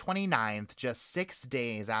 on May 29th, just 6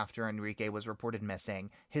 days after Enrique was reported missing,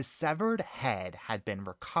 his severed head had been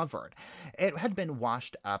recovered. It had been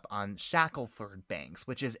washed up on Shackleford Banks,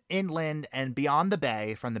 which is inland and beyond the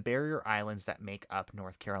bay from the barrier islands that make up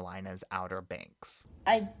North Carolina's Outer Banks.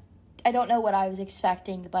 I don't know what I was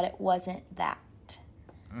expecting, but it wasn't that.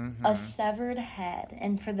 Mm-hmm. A severed head,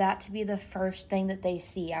 and for that to be the first thing that they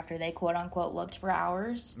see after they quote-unquote looked for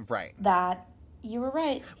hours. Right. That... You were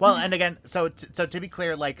right. Well, and again, so to be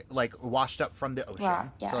clear, like washed up from the ocean.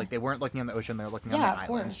 Yeah. So like they weren't looking on the ocean; they were looking on the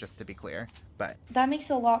islands. Just to be clear, but that makes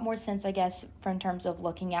a lot more sense, I guess, in terms of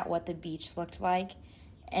looking at what the beach looked like,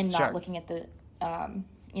 and not looking at the,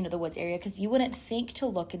 the woods area, because you wouldn't think to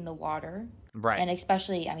look in the water, right? And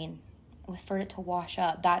especially, I mean, for it to wash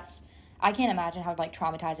up, I can't imagine how like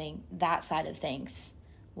traumatizing that side of things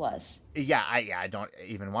was. I don't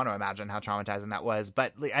even want to imagine how traumatizing that was,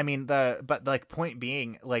 but I mean point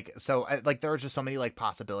being, like, so like there are just so many like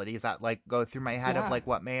possibilities that like go through my head of like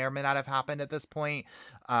what may or may not have happened at this point.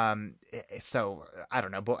 So I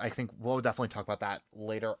don't know, but I think we'll definitely talk about that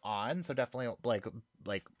later on, so definitely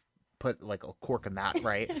like put like a cork in that,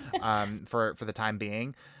 right? For the time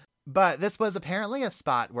being. But this was apparently a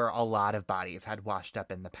spot where a lot of bodies had washed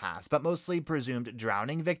up in the past, but mostly presumed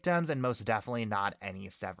drowning victims and most definitely not any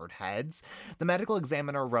severed heads. The medical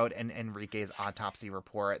examiner wrote in Enrique's autopsy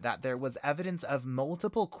report that there was evidence of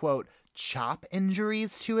multiple, quote, chop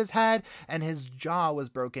injuries to his head, and his jaw was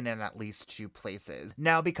broken in at least 2 places.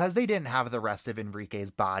 Now, because they didn't have the rest of Enrique's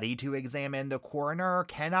body to examine, the coroner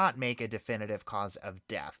cannot make a definitive cause of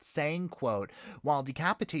death, saying, quote, while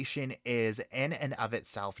decapitation is in and of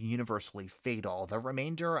itself universally fatal, the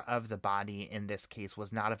remainder of the body in this case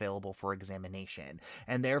was not available for examination,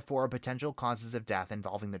 and therefore potential causes of death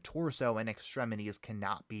involving the torso and extremities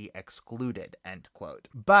cannot be excluded, end quote.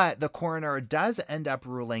 But the coroner does end up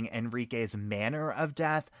ruling Enrique's manner of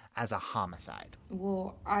death as a homicide.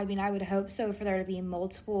 Well, I mean, I would hope so, for there to be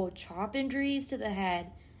multiple chop injuries to the head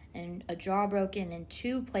and a jaw broken in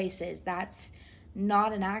 2 places. That's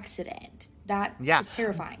not an accident. That is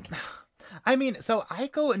terrifying. I mean, so I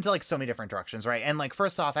go into like so many different directions, right? And like,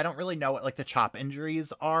 first off, I don't really know what like the chop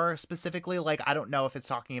injuries are specifically. Like, I don't know if it's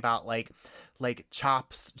talking about like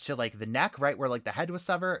chops to like the neck, right, where like the head was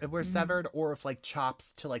severed, or if like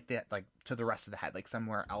chops to like the to the rest of the head, like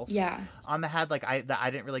somewhere else on the head. Like I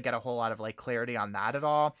didn't really get a whole lot of like clarity on that at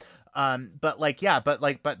all. But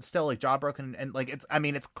still like jaw broken, and like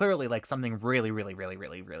it's clearly like something really, really, really,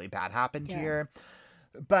 really, really bad happened here.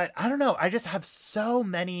 But I don't know. I just have so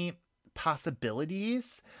many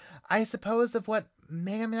possibilities, I suppose, of what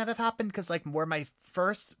may or may not have happened, because like where the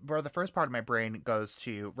first part of my brain goes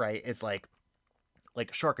to, right, is like,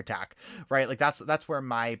 shark attack, right? Like that's where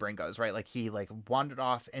my brain goes, right? Like he like wandered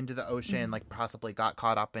off into the ocean, like possibly got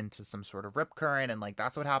caught up into some sort of rip current, and like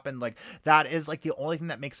that's what happened. Like that is like the only thing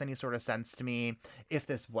that makes any sort of sense to me if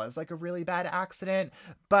this was like a really bad accident.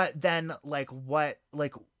 But then like what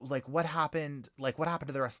happened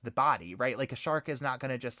to the rest of the body, right? Like a shark is not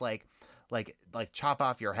gonna just like chop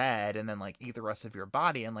off your head and then like eat the rest of your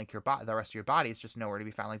body, and like the rest of your body is just nowhere to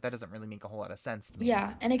be found. Like that doesn't really make a whole lot of sense to me.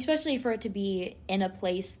 Yeah, and especially for it to be in a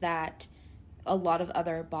place that a lot of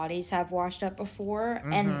other bodies have washed up before.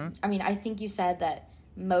 And I mean, I think you said that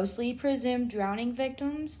mostly presumed drowning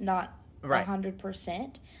victims, not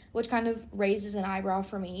 100%, which kind of raises an eyebrow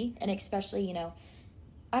for me. And especially, you know,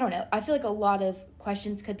 I don't know, I feel like a lot of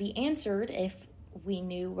questions could be answered if we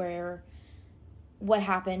knew what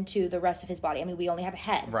happened to the rest of his body. I mean, we only have a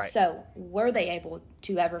head. Right. So were they able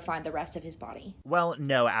to ever find the rest of his body? Well,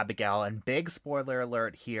 no, Abigail, and big spoiler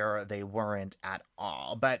alert here, they weren't at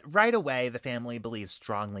all. But right away, the family believes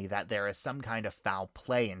strongly that there is some kind of foul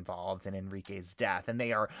play involved in Enrique's death, and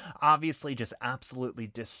they are obviously just absolutely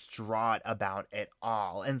distraught about it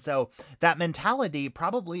all. And so that mentality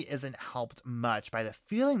probably isn't helped much by the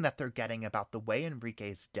feeling that they're getting about the way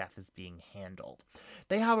Enrique's death is being handled.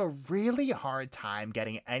 They have a really hard time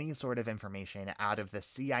getting any sort of information out of the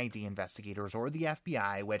CID investigators or the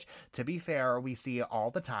FBI, which, to be fair, we see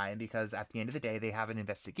all the time because at the end of the day, they have an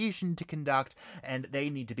investigation to conduct and they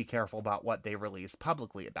need to be careful about what they release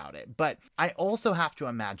publicly about it. But I also have to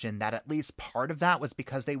imagine that at least part of that was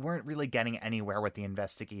because they weren't really getting anywhere with the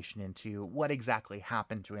investigation into what exactly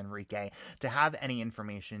happened to Enrique to have any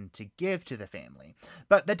information to give to the family.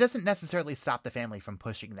 But that doesn't necessarily stop the family from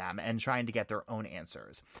pushing them and trying to get their own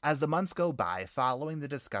answers. As the months go by, following the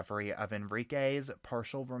discovery of Enrique's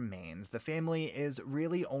partial remains, the family is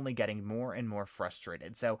really only getting more and more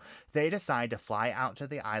frustrated, so they decide to fly out to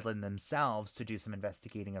the island themselves to do some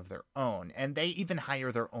investigating of their own, and they even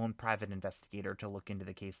hire their own private investigator to look into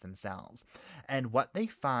the case themselves. And what they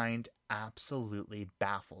find absolutely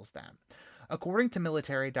baffles them. According to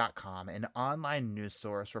military.com, an online news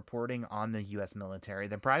source reporting on the U.S. military,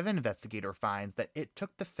 the private investigator finds that it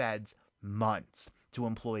took the feds months to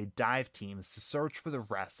employ dive teams to search for the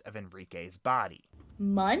rest of Enrique's body.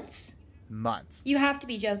 Months? Months. You have to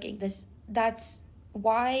be joking. That's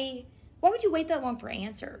why would you wait that long for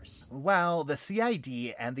answers? Well, the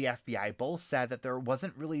CID and the FBI both said that there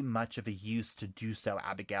wasn't really much of a use to do so,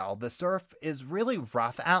 Abigail. The surf is really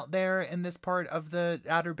rough out there in this part of the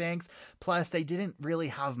Outer Banks. Plus, they didn't really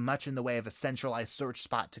have much in the way of a centralized search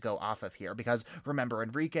spot to go off of here. Because, remember,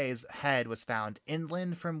 Enrique's head was found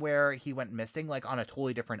inland from where he went missing, like on a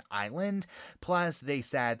totally different island. Plus, they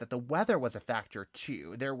said that the weather was a factor,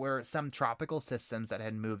 too. There were some tropical systems that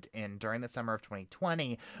had moved in during the summer of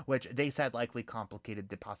 2020, which they said likely complicated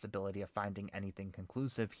the possibility of finding anything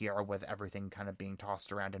conclusive here, with everything kind of being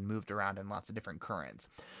tossed around and moved around in lots of different currents.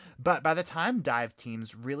 But by the time dive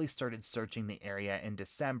teams really started searching the area in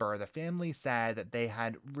December, the family said that they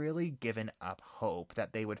had really given up hope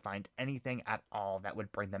that they would find anything at all that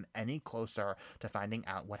would bring them any closer to finding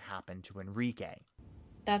out what happened to Enrique.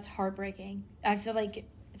 That's heartbreaking. I feel like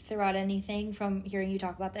throughout anything from hearing you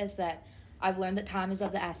talk about this, that I've learned that time is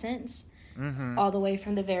of the essence. All the way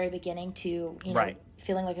from the very beginning to, you know,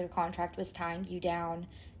 feeling like your contract was tying you down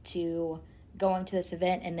to going to this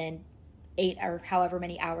event, and then 8 or however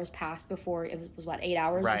many hours passed before it was 8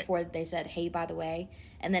 hours before they said, hey, by the way,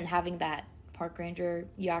 and then having that park ranger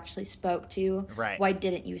you actually spoke to, why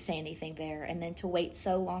didn't you say anything there? And then to wait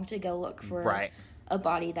so long to go look for a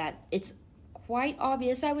body that it's quite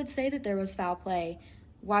obvious, I would say, that there was foul play.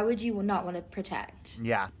 Why would you not want to protect?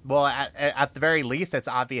 Yeah. Well, at the very least, it's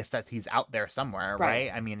obvious that he's out there somewhere,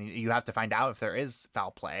 right? I mean, you have to find out if there is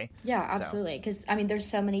foul play. Yeah, absolutely. Because, I mean, there's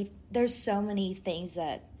so many things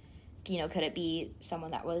that, you know, could it be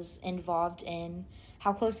someone that was involved in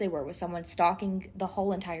how close they were? Was someone stalking the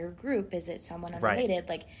whole entire group? Is it someone unrelated?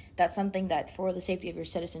 Like, that's something that for the safety of your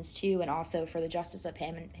citizens, too, and also for the justice of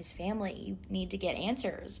him and his family, you need to get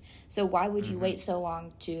answers. So why would you wait so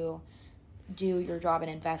long to do your job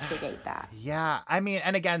and investigate that? Yeah, I mean,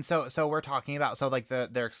 and again, so we're talking about, so like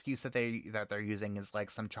their excuse that they're using is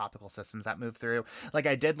like some tropical systems that move through. Like,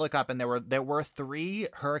 I did look up, and there were 3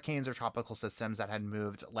 hurricanes or tropical systems that had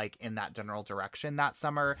moved like in that general direction that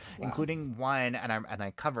summer, including one, and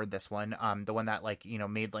I covered this one, the one that, like, you know,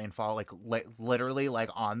 made landfall like literally like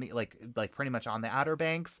on the like pretty much on the Outer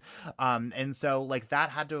Banks, and so like that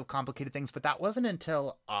had to have complicated things. But that wasn't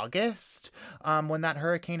until August when that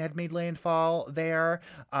hurricane had made landfall. protocol there.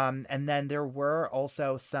 And then there were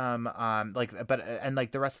also some,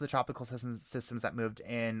 the rest of the tropical systems that moved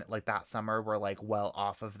in, like, that summer were, like, well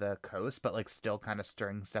off of the coast, but, like, still kind of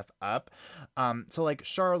stirring stuff up. So, like,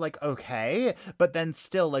 sure, like, okay. But then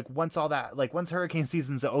still, like, once hurricane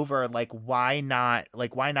season's over, like, why not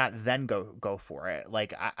then go for it?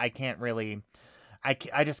 Like, I can't really,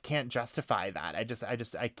 I just can't justify that.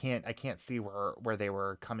 I can't see where they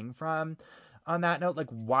were coming from on that note. Like,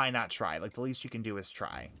 why not try? Like, the least you can do is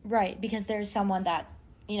try. Right, because there's someone that,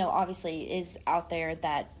 obviously is out there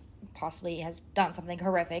that possibly has done something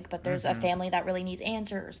horrific, but there's a family that really needs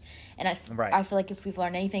answers. And I feel like if we've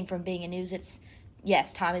learned anything from being in news, it's,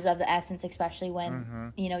 yes, time is of the essence, especially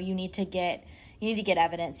when, you need to get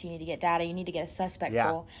evidence, you need to get data, you need to get a suspect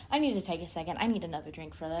pool. I need to take a second. I need another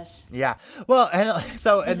drink for this. Yeah. Well, and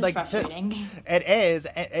so, this is frustrating. It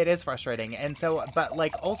is frustrating. And so, but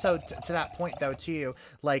like also to that point though too,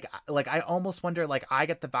 like I almost wonder, like, I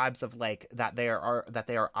get the vibes of like that they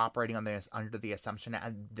are operating on this under the assumption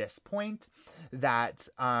at this point that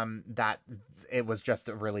it was just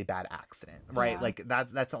a really bad accident, right? Yeah. Like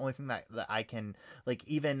that's the only thing that I can like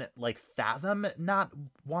even like fathom not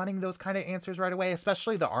wanting those kind of answers right away,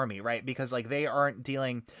 especially the Army, right? Because like they aren't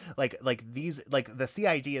dealing like these, like the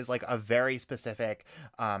CID is like a very specific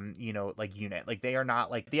like unit. Like they are not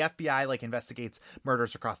like the FBI like investigates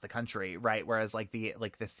murders across the country, right? Whereas like the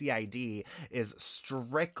CID is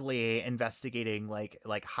strictly investigating like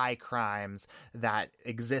high crimes that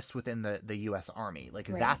exist within the US Army. Like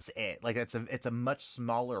that's it. Like it's a much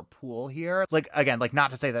smaller pool here. Like again, like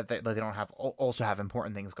not to say that they don't also have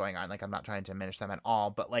important things going on. Like I'm not trying to diminish them at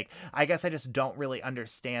all, but like I guess I just don't really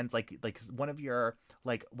understand like one of your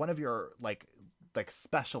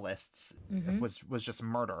specialists was just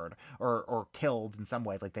murdered or killed in some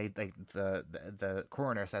way. Like the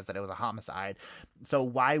coroner says that it was a homicide. So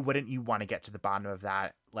why wouldn't you want to get to the bottom of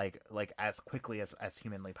that like as quickly as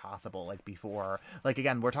humanly possible? Like before, like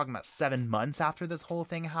again, we're talking about 7 months after this whole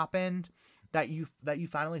thing happened that you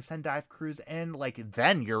finally send dive crews in. Like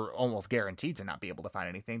then you're almost guaranteed to not be able to find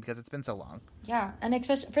anything because it's been so long. Yeah, and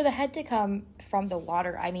especially for the head to come from the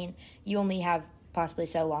water, I mean, you only have possibly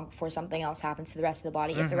so long before something else happens to the rest of the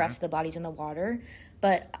body if the rest of the body's in the water.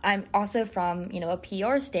 But I'm also from a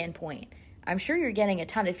PR standpoint, I'm sure you're getting a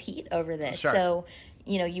ton of heat over this. Sure. So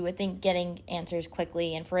you would think getting answers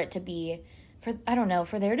quickly, and for it to be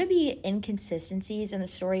for there to be inconsistencies in the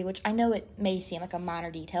story, which I know it may seem like a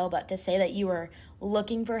minor detail, but to say that you were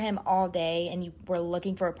looking for him all day and you were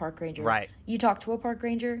looking for a park ranger. Right. You talked to a park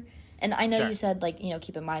ranger, and I know you said, like,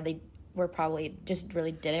 keep in mind they were probably just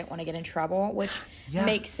really didn't want to get in trouble, which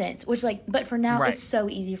makes sense. Which, like, but for now, it's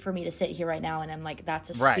so easy for me to sit here right now and I'm like,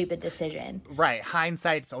 that's a stupid decision. Right.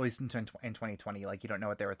 Hindsight's always in 2020. Like, you don't know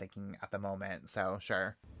what they were thinking at the moment. So,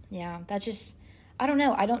 sure. Yeah, that just, I don't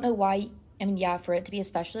know. I don't know why. I mean, yeah, for it to be a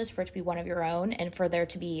specialist, for it to be one of your own, and for there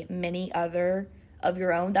to be many other of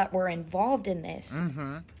your own that were involved in this,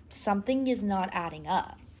 something is not adding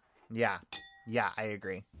up. Yeah. Yeah, I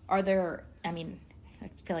agree. Are there, I mean, I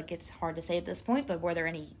feel like it's hard to say at this point, but were there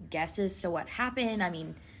any guesses to what happened? I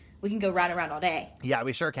mean, we can go round and round all day. Yeah,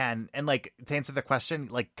 we sure can. And, like, to answer the question,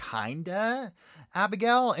 like, kinda,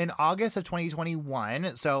 Abigail, in August of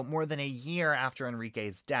 2021, so more than a year after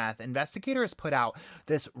Enrique's death, investigators put out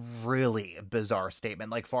this really bizarre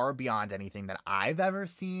statement, like, far beyond anything that I've ever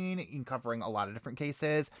seen, in covering a lot of different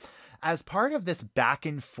cases. As part of this back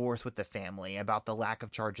and forth with the family about the lack of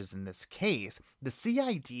charges in this case, the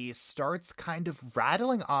CID starts kind of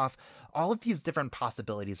rattling off all of these different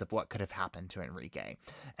possibilities of what could have happened to Enrique.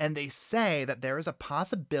 And they say that there is a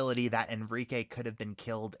possibility that Enrique could have been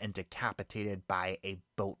killed and decapitated by a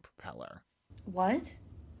boat propeller. What?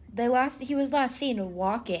 He was last seen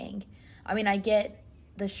walking. I mean, I get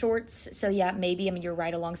the shorts, so yeah, maybe, I mean, you're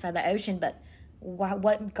right alongside the ocean, but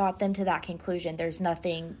what got them to that conclusion? There's no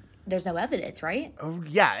evidence, right? Oh,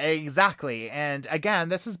 yeah, exactly. And again,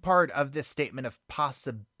 this is part of this statement of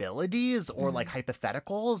possibilities or like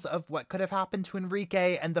hypotheticals of what could have happened to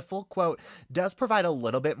Enrique. And the full quote does provide a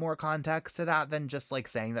little bit more context to that than just like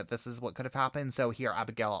saying that this is what could have happened. So here,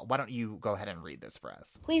 Abigail, why don't you go ahead and read this for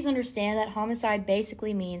us? Please understand that homicide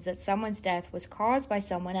basically means that someone's death was caused by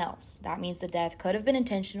someone else. That means the death could have been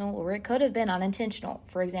intentional or it could have been unintentional.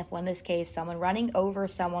 For example, in this case, someone running over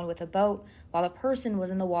someone with a boat while the person was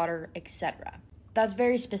in the water, etc. That's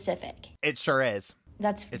very specific. It sure is.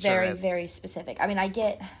 That's very specific. I mean, I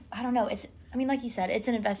don't know. Like you said, it's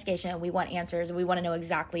an investigation and we want answers and we want to know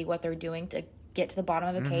exactly what they're doing to get to the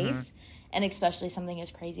bottom of a case, and especially something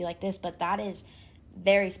as crazy like this, but that is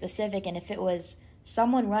very specific. And if it was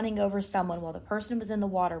someone running over someone while the person was in the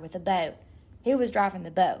water with a boat, who was driving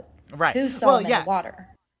the boat? Right. Who saw him in the water?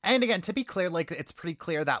 And again, to be clear, like, it's pretty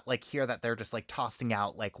clear that, like, here that they're just, like, tossing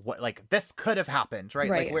out, like, what, like, this could have happened, right?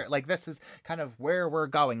 Like, we're, like, this is kind of where we're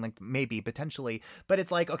going, like, maybe, potentially. But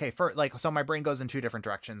it's like, okay, so my brain goes in two different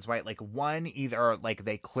directions, right? Like, one, either, like,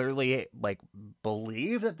 they clearly, like,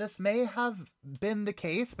 believe that this may have been the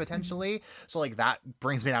case, potentially. Mm-hmm. So, like, that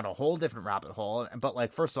brings me down a whole different rabbit hole. But,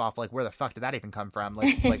 like, first off, like, where the fuck did that even come from?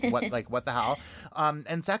 Like what the hell?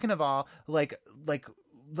 And second of all, like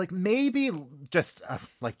maybe just a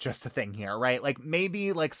thing here, right? Like,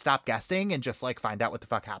 maybe, like, stop guessing and just, like, find out what the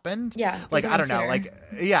fuck happened. Yeah. Like, I don't know. Like,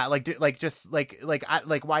 yeah, like,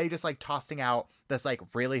 why are you just, like, tossing out this, like,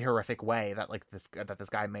 really horrific way that, like, this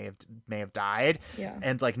guy may have died,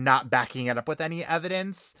 and, like, not backing it up with any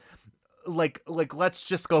evidence? Like let's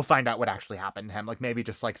just go find out what actually happened to him. Like, maybe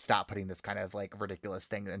just, like, stop putting this kind of, like, ridiculous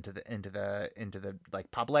thing into the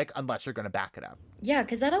like, public, unless you're going to back it up. Yeah,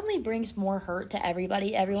 because that only brings more hurt to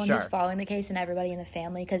everyone who's following the case and everybody in the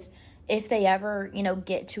family. Because if they ever,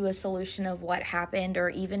 get to a solution of what happened,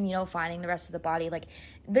 or even, finding the rest of the body, like,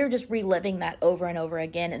 they're just reliving that over and over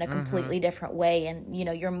again in a completely different way. And,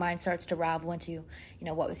 your mind starts to ravel into,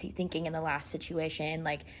 what was he thinking in the last situation?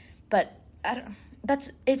 Like, but I don't...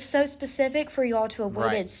 It's so specific for y'all to have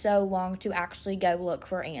waited so long to actually go look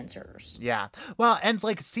for answers. Yeah. Well, and,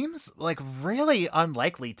 like, seems, like, really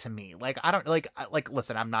unlikely to me. Like, I don't, like,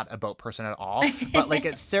 listen, I'm not a boat person at all, but, like,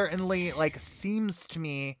 it certainly, like, seems to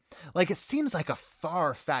me, like, it seems like a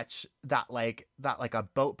far fetch that a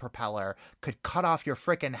boat propeller could cut off your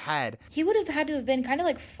freaking head. He would have had to have been kind of,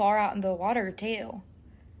 like, far out in the water, too.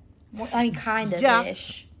 I mean, kind of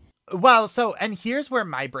ish. Well, so, and here's where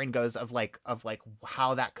my brain goes of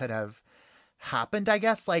how that could have happened, I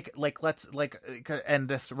guess. Like let's, and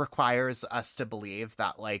this requires us to believe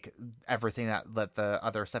that, like, everything that the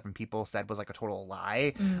other 7 people said was, like, a total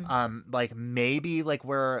lie. Like, maybe, like,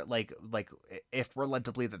 we're like if we're led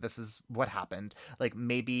to believe that this is what happened, like,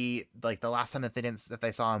 maybe, like, the last time that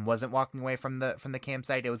they saw him wasn't walking away from the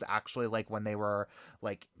campsite. It was actually, like, when they were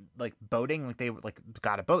like boating, like, they, like,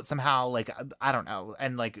 got a boat somehow, like, I don't know,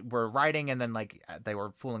 and, like, we're riding, and then, like, they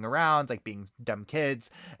were fooling around, like, being dumb kids,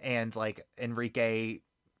 and, like, Enrique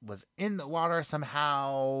was in the water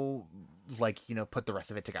somehow, like, put the rest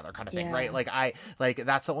of it together, kind of thing, right? Like,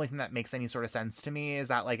 that's the only thing that makes any sort of sense to me, is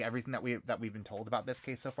that, like, everything that we've been told about this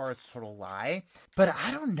case so far is a total lie. But I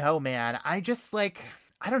don't know, man. I just, like,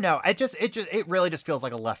 I don't know. It really just feels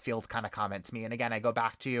like a left field kind of comment to me. And again, I go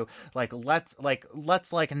back to, like, let's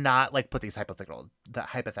not, like, put these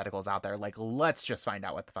hypotheticals out there. Like, let's just find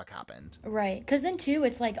out what the fuck happened. Right. Because then too,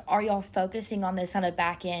 it's like, are y'all focusing on this on a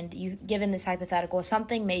back end? You given this hypothetical,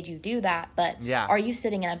 something made you do that, but are you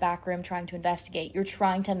sitting in a back room trying to investigate? You're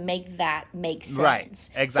trying to make that make sense. Right.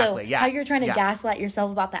 Exactly. So how you're trying to gaslight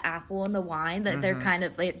yourself about the apple and the wine that they're kind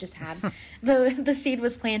of, they just had the seed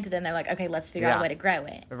was planted and they're like, okay, let's figure out a way to grow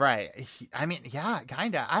it. Right. I mean, yeah,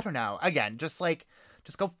 kind of. I don't know. Again, just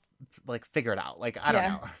go, like, figure it out. Like, I don't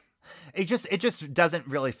know. It just doesn't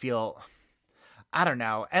really feel, I don't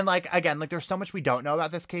know. And, like, again, like, there's so much we don't know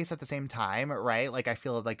about this case at the same time, right? Like, I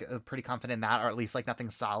feel, like, pretty confident in that, or at least, like,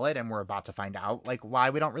 nothing solid, and we're about to find out, like, why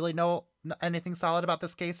we don't really know anything solid about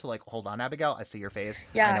this case. So, like, hold on, Abigail, I see your face.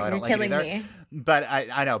 Yeah, I know I don't you're like killing it either. me. But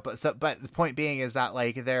I know, but the point being is that,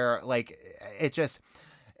 like, they're, like,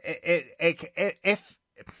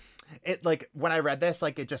 it like, when I read this,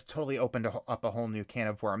 like, it just totally opened up a whole new can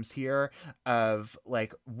of worms here of,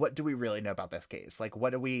 like, what do we really know about this case? Like,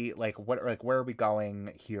 what do we, like, where are we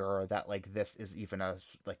going here that, like, this is even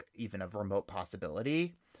a remote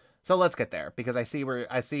possibility? So let's get there, because I see you're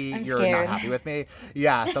scared. not happy with me.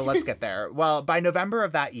 Yeah, so let's get there. Well, by November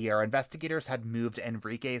of that year, investigators had moved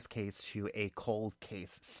Enrique's case to a cold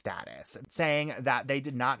case status, saying that they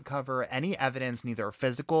did not cover any evidence, neither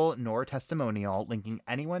physical nor testimonial, linking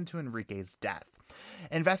anyone to Enrique's death.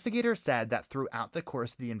 Investigators said that throughout the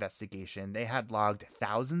course of the investigation, they had logged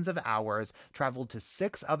thousands of hours, traveled to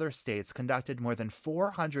 6 other states, conducted more than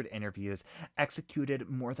 400 interviews, executed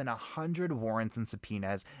more than 100 warrants and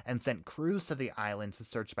subpoenas, and sent crews to the island to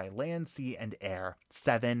search by land, sea, and air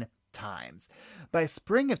 7 times. By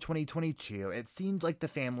spring of 2022, it seemed like the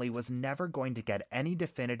family was never going to get any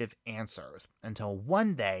definitive answers until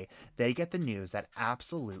one day they get the news that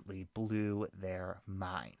absolutely blew their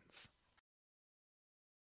minds.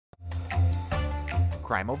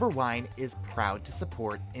 Crime Over Wine is proud to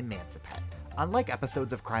support Emancipet. Unlike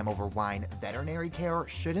episodes of Crime Over Wine, veterinary care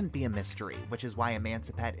shouldn't be a mystery, which is why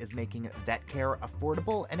Emancipet is making vet care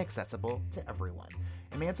affordable and accessible to everyone.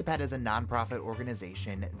 Emanciped is a nonprofit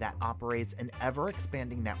organization that operates an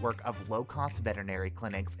ever-expanding network of low-cost veterinary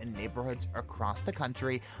clinics in neighborhoods across the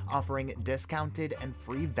country, offering discounted and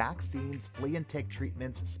free vaccines, flea and tick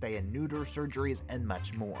treatments, spay and neuter surgeries, and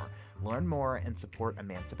much more. Learn more and support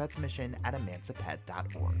Emanciped's mission at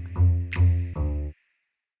emanciped.org.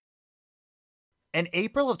 In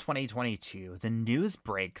April of 2022, the news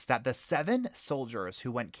breaks that the 7 soldiers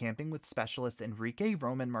who went camping with specialist Enrique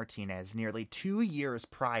Roman-Martinez nearly 2 years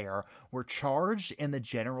prior were charged in the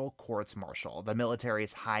General Courts Martial, the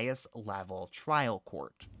military's highest level trial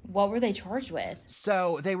court. What were they charged with?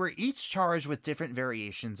 So they were each charged with different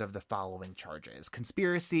variations of the following charges: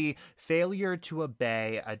 conspiracy, failure to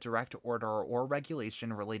obey a direct order or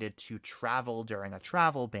regulation related to travel during a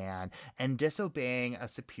travel ban, and disobeying a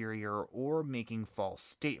superior or making false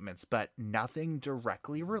statements, but nothing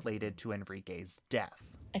directly related to Enrique's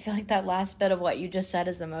death. I feel like that last bit of what you just said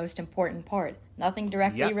is the most important part. Nothing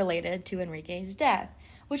directly related to Enrique's death,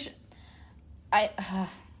 which I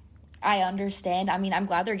understand. I mean, I'm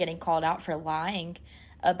glad they're getting called out for lying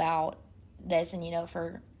about this and,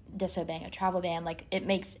 for disobeying a travel ban. Like, it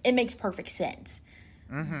makes perfect sense.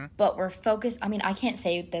 Mm-hmm. But we're focused. I mean, I can't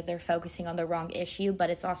say that they're focusing on the wrong issue, but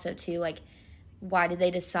it's also too, like, why did they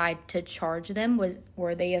decide to charge them?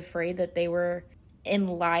 Were they afraid that they were, in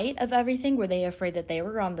light of everything, were they afraid that they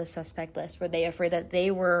were on the suspect list? Were they afraid that they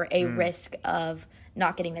were a risk of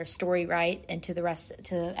not getting their story right and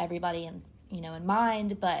to everybody in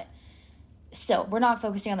mind? But still, we're not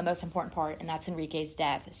focusing on the most important part, and that's Enrique's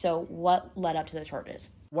death. So what led up to those charges?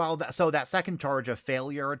 Well, so that second charge of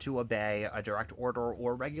failure to obey a direct order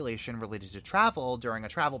or regulation related to travel during a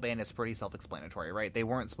travel ban is pretty self-explanatory, right? They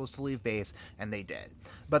weren't supposed to leave base, and they did.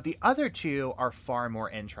 But the other two are far more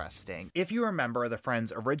interesting. If you remember, the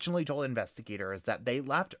friends originally told investigators that they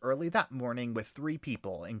left early that morning with 3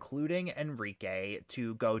 people, including Enrique,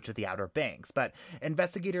 to go to the Outer Banks. But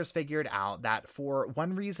investigators figured out that for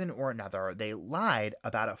one reason or another, they lied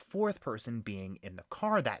about a 4th person being in the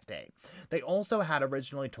car that day. They also had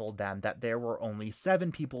originally told them that there were only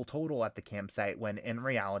 7 people total at the campsite, when in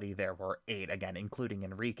reality there were 8, again, including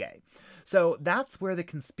Enrique. So that's where the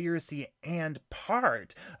conspiracy and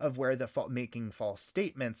part of where the making false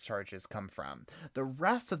statements charges come from. The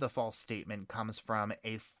rest of the false statement comes from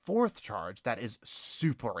a 4th charge that is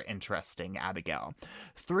super interesting, Abigail.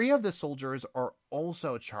 3 of the soldiers are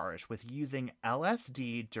also charged with using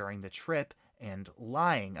LSD during the trip and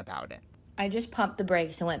lying about it. I just pumped the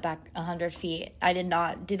brakes and went back 100 feet. I did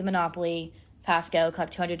not do the Monopoly, pass go,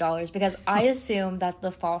 collect $200, because I assumed that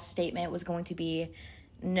the false statement was going to be,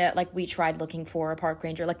 like, we tried looking for a park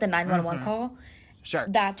ranger, like the 911 call. Sure.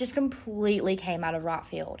 That just completely came out of right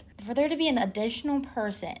field. For there to be an additional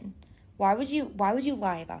person, why would you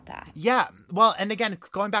lie about that? Yeah. Well, and again,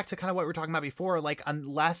 going back to kind of what we were talking about before, like,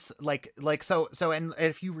 unless, and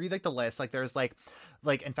if you read, like, the list, like, there's, like,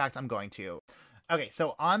 in fact, I'm going to. Okay,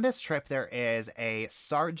 so on this trip, there is a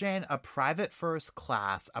sergeant, a private first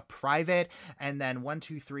class, a private, and then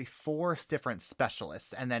 4 different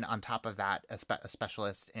specialists. And then on top of that, a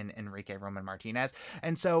specialist in Enrique Roman-Martinez.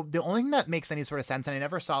 And so the only thing that makes any sort of sense, and I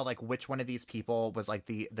never saw, like, which one of these people was, like,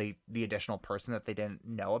 the additional person that they didn't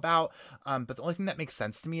know about. But the only thing that makes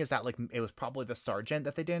sense to me is that, like, it was probably the sergeant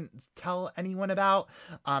that they didn't tell anyone about.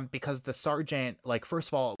 Because the sergeant, like, first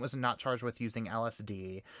of all, was not charged with using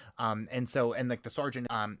LSD. And like, the sergeant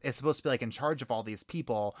is supposed to be, like, in charge of all these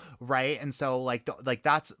people, right? And so,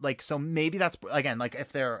 that's, like, so maybe that's, again, like,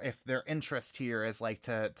 if their interest here is, like,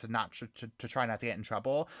 to try not to get in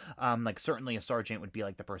trouble, like, certainly a sergeant would be,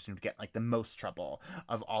 like, the person who'd get, like, the most trouble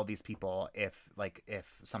of all these people if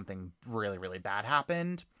something really, really bad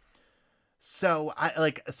happened. So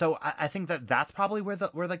I think that that's probably where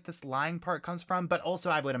like this lying part comes from, but also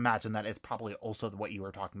I would imagine that it's probably also what you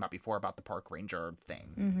were talking about before about the park ranger thing.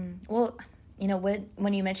 Mm-hmm. Well,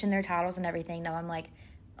 when you mentioned their titles and everything, now I'm, like,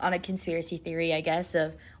 on a conspiracy theory, I guess,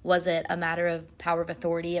 of, was it a matter of power of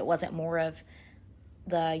authority? It wasn't more of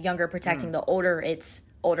the younger protecting the older. It's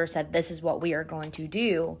older said, this is what we are going to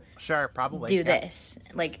do. Sure, probably. Do this.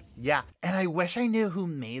 Like, yeah. And I wish I knew who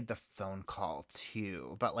made the phone call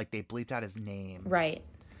too, but, like, they bleeped out his name. Right.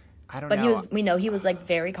 I don't know. But we know he was, like,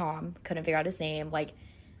 very calm, couldn't figure out his name. Like,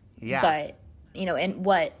 yeah. But, and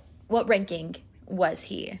what ranking was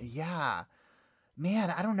he? Yeah.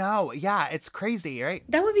 Man, I don't know. Yeah, it's crazy, right?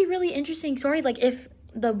 That would be really interesting. Sorry, like, if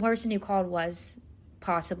the person who called was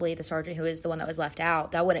possibly the sergeant who is the one that was left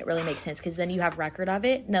out, that wouldn't really make sense, because then you have record of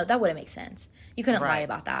it. No, that wouldn't make sense. You couldn't lie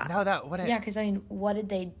about that. No, that wouldn't. Yeah, because, I mean, what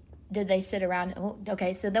did they sit around? Well,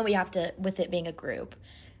 okay, so then we have to, with it being a group,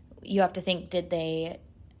 you have to think, did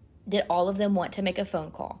all of them want to make a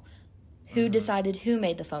phone call? who decided who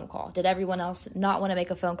made the phone call? Did everyone else not want to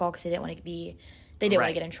make a phone call because they didn't want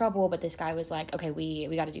to get in trouble, but this guy was like, okay, we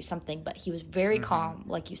got to do something. But he was very calm,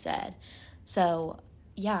 like you said. So,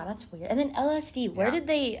 yeah, that's weird. And then LSD, where did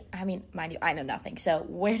they, I mean, mind you, I know nothing. So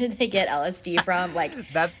where did they get LSD from?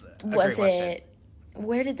 Like, that's a great question.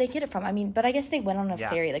 Where did they get it from? I mean, but I guess they went on a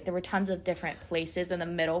ferry. Like, there were tons of different places in the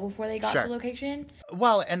middle before they got to the location.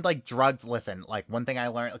 Well, and, like, drugs, listen, like, one thing I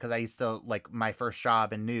learned, because I used to, like, my first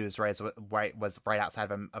job in news, was right outside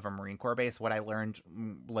of a Marine Corps base. What I learned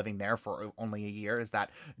living there for only a year is that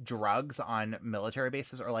drugs on military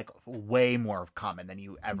bases are, like, way more common than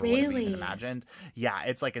you ever would have even imagined. Yeah,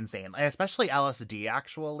 it's, like, insane. Especially LSD,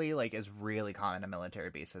 actually, like, is really common on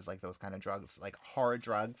military bases. Like, those kind of drugs, like, hard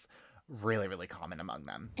drugs, really, really common among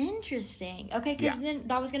them. Interesting. Okay, because then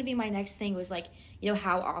that was going to be my next thing was like, you know,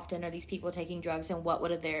 how often are these people taking drugs and what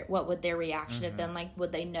would their reaction have been like?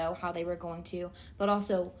 Would they know how they were going to? But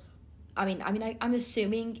also, I'm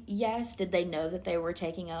assuming yes. Did they know that they were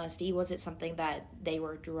taking LSD? Was it something that they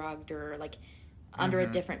were drugged or like under a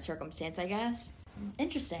different circumstance? I guess.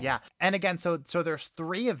 Interesting. Yeah. And again, so there's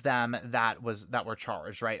 3 of them that were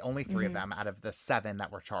charged, right? Only 3 of them out of the 7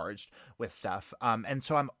 that were charged with stuff. And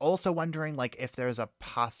so I'm also wondering, like, if there's a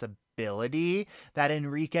possibility that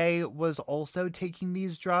Enrique was also taking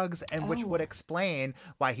these drugs, and which would explain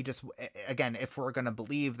why he just, again, if we're going to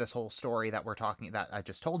believe this whole story that I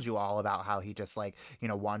just told you all about, how he just, like, you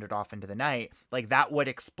know, wandered off into the night, like, that would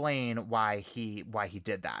explain why he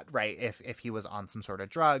did that, right? If he was on some sort of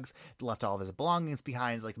drugs, left all of his belongings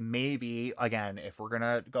behind, like, maybe, again, if we're going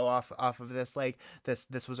to go off of this, like,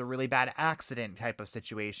 this was a really bad accident type of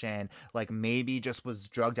situation, like, maybe just was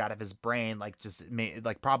drugged out of his brain, like,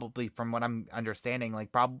 probably, from what I'm understanding,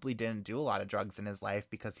 like, probably didn't do a lot of drugs in his life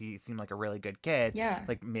because he seemed like a really good kid. Yeah.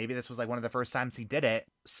 Like, maybe this was, like, one of the first times he did it.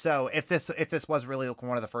 So if this was really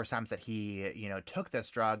one of the first times that he, you know, took this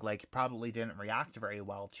drug, like, probably didn't react very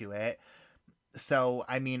well to it. So,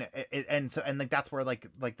 I mean, and like, that's where, like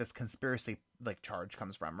this conspiracy, like, charge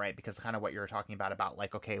comes from, right? Because kind of what you're talking about,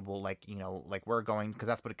 like, okay, well, like, you know, like, we're going, because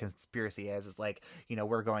that's what a conspiracy is like, you know,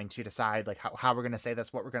 we're going to decide, like, how we're going to say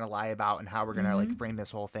this, what we're going to lie about, and how we're going to, like, frame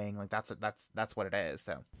this whole thing. Like, that's what it is.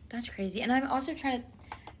 So that's crazy. And I'm also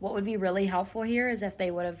what would be really helpful here is if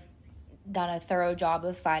they would have done a thorough job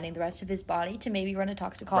of finding the rest of his body to maybe run a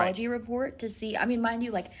toxicology report to see. I mean, mind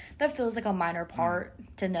you, like, that feels like a minor part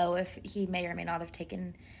to know if he may or may not have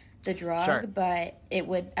taken the drug, but it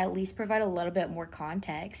would at least provide a little bit more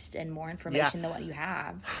context and more information than what you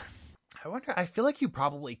have. I feel like you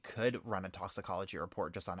probably could run a toxicology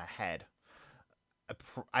report just on a head.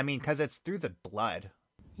 I mean, because it's through the blood.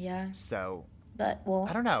 Yeah. So. But, well,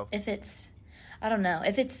 I don't know. If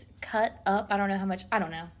it's cut up, I don't know how much, I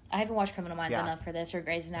don't know. I haven't watched Criminal Minds enough for this, or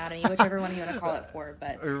Grey's Anatomy, whichever one you want to call it for,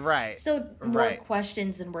 but still more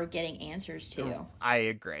questions than we're getting answers to. I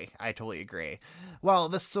agree. I totally agree. Well,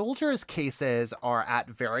 the soldiers' cases are at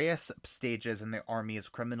various stages in the Army's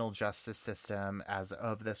criminal justice system as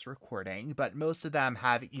of this recording, but most of them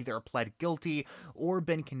have either pled guilty or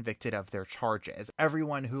been convicted of their charges.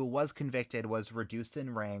 Everyone who was convicted was reduced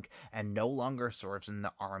in rank and no longer serves in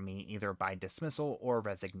the Army, either by dismissal or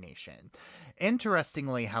resignation.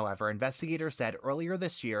 Interestingly, however, investigators said earlier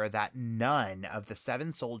this year that none of the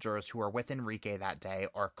 7 soldiers who were with Enrique that day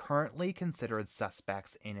are currently considered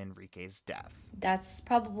suspects in Enrique's death. That's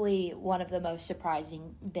probably one of the most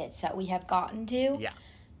surprising bits that we have gotten to. Yeah.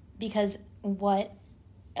 Because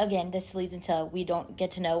again, this leads into we don't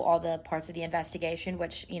get to know all the parts of the investigation,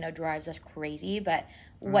 which, you know, drives us crazy. But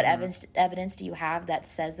what evidence do you have that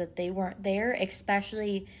says that they weren't there?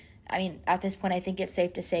 Especially, I mean, at this point, I think it's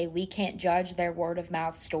safe to say we can't judge their word of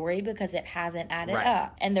mouth story because it hasn't added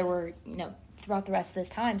up. And there were, you know, throughout the rest of this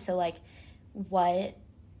time. So, like, what,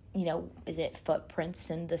 you know, is it footprints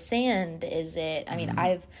in the sand? Is it, I mean,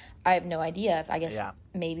 I have no idea. I guess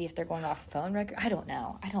maybe if they're going off phone record, I don't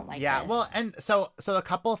know. I don't like this. Yeah, well, and so a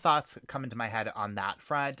couple of thoughts come into my head on that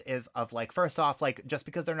front of like, first off, like, just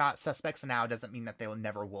because they're not suspects now doesn't mean that they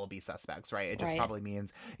never will be suspects, right? It just probably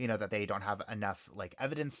means, you know, that they don't have enough, like,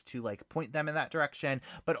 evidence to, like, point them in that direction,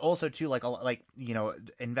 but also to, like, you know,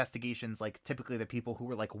 investigations, like, typically the people who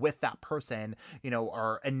were, like, with that person, you know,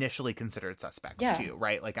 are initially considered suspects too,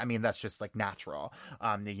 right? Like, I mean, that's just, like, natural.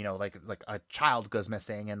 You know, like a child goes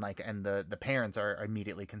missing and, like, and the parents are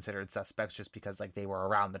immediately considered suspects just because, like, they were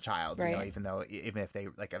around the child, you know, even if they,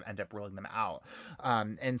 like, end up ruling them out.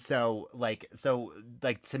 And so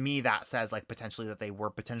to me that says, like, potentially that they were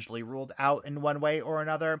potentially ruled out in one way or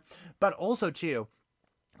another, but also too,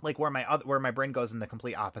 like where my brain goes in the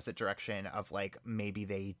complete opposite direction of like maybe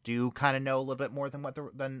they do kind of know a little bit more than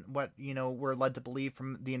what you know we're led to believe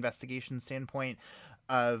from the investigation standpoint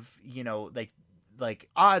of, you know, like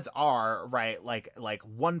odds are, right, like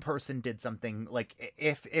one person did something, like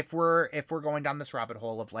if we're going down this rabbit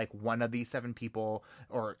hole of like one of these 7 people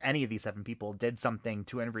or any of these 7 people did something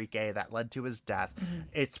to Enrique that led to his death,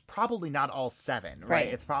 it's probably not all 7, right?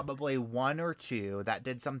 It's probably 1 or 2 that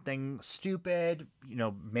did something stupid, you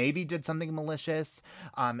know, maybe did something malicious,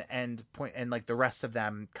 and like the rest of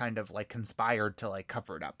them kind of like conspired to like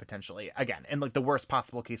cover it up potentially, again, in like the worst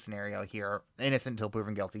possible case scenario here, innocent until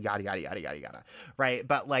proven guilty, yada yada yada yada yada. Right.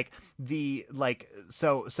 But like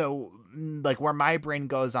so like where my brain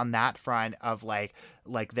goes on that front of like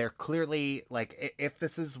they're clearly like, if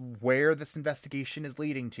this is where this investigation is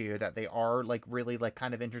leading to, that they are like really like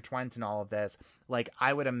kind of intertwined in all of this, like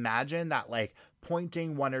I would imagine that like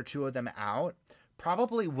pointing 1 or 2 of them out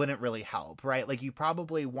probably wouldn't really help. Right. Like you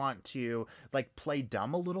probably want to like play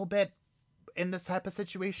dumb a little bit in this type of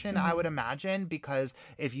situation, I would imagine, because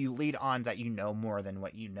if you lead on that you know more than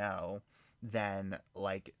what you know, then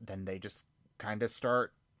they just kind of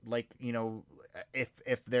start like, you know,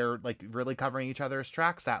 if they're like really covering each other's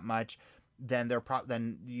tracks that much, then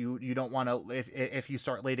then you don't want to, if you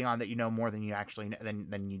start leading on that you know more than you actually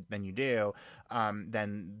than you do,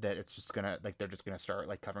 then that it's just gonna like they're just gonna start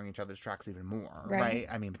like covering each other's tracks even more, right?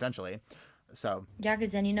 I mean, potentially. So yeah,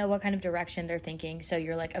 because then you know what kind of direction they're thinking, so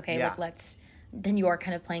you're like, okay, like then you are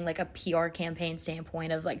kind of playing like a PR campaign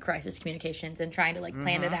standpoint of like crisis communications and trying to like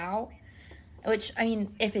plan it out. Which, I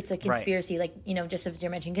mean, if it's a conspiracy, like, you know, just as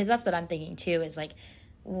you're mentioning, because that's what I'm thinking too, is like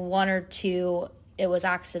 1 or 2, it was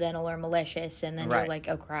accidental or malicious, and then you're like,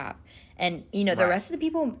 oh crap. And, you know, the rest of the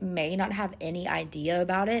people may not have any idea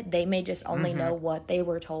about it. They may just only know what they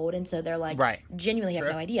were told, and so they're like, genuinely have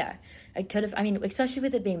no idea. I could have, I mean, especially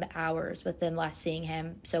with it being the hours, with them last seeing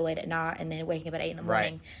him so late at night and then waking up at 8 in the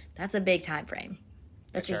morning, that's a big time frame.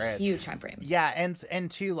 That's a huge time frame. Yeah,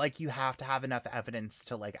 and too, like, you have to have enough evidence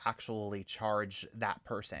to like actually charge that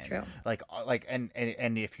person. True. Like and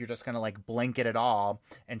if you're just gonna like blanket it all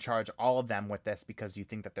and charge all of them with this because you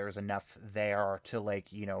think that there's enough there to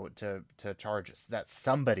like, you know, to charge that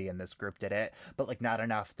somebody in this group did it, but like not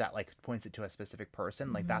enough that like points it to a specific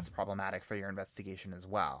person, like that's problematic for your investigation as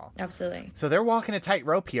well. Absolutely. So they're walking a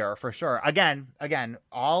tightrope here for sure. Again,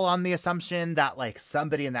 all on the assumption that like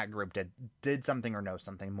somebody in that group did something or knows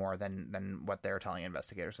something more than what they're telling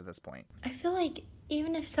investigators at this point. I feel like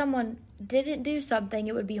even if someone didn't do something,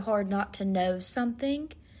 it would be hard not to know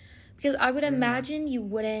something, because I would imagine you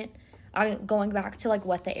wouldn't. I mean, going back to like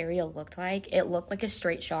what the area looked like, it looked like a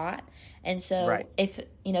straight shot, and so if it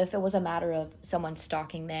was a matter of someone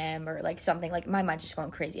stalking them or like something, like my mind's just going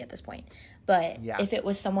crazy at this point. But if it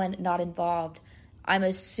was someone not involved, I'm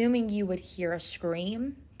assuming you would hear a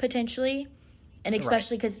scream potentially, and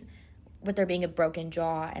especially because with there being a broken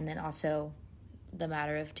jaw, and then also the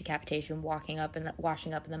matter of decapitation, washing up in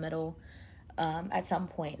the middle, at some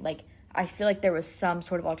point, like I feel like there was some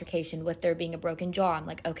sort of altercation with there being a broken jaw. I'm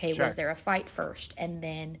like, okay, was there a fight first, and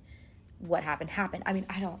then what happened? I mean,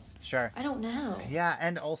 I don't know. Yeah,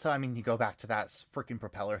 and also, I mean, you go back to that freaking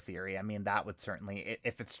propeller theory. I mean, that would certainly,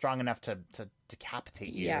 if it's strong enough to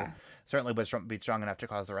decapitate you, certainly would be strong enough to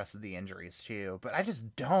cause the rest of the injuries too. But I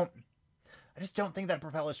just don't think that a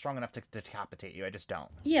propeller is strong enough to decapitate you. I just don't.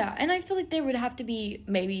 Yeah, and I feel like there would have to be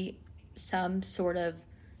maybe some sort of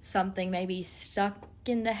something maybe stuck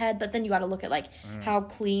in the head, but then you got to look at like how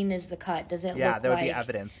clean is the cut? Does it look like... there would be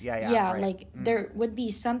evidence. There would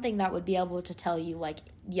be something that would be able to tell you like,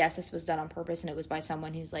 yes, this was done on purpose and it was by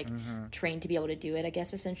someone who's like trained to be able to do it, I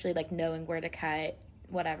guess, essentially, like knowing where to cut,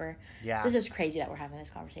 whatever. Yeah. This is crazy that we're having this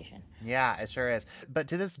conversation. Yeah, it sure is. But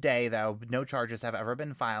to this day, though, no charges have ever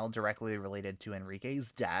been filed directly related to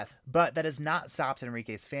Enrique's death. But that has not stopped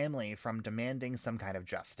Enrique's family from demanding some kind of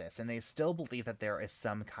justice, and they still believe that there is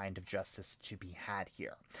some kind of justice to be had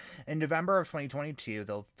here. In November of 2022,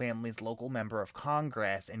 the family's local member of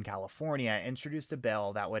Congress in California introduced a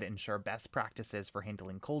bill that would ensure best practices for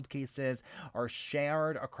handling cold cases are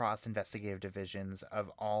shared across investigative divisions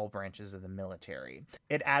of all branches of the military.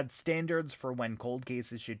 It adds standards for when cold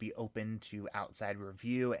cases should be open to outside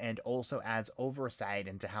review, and also adds oversight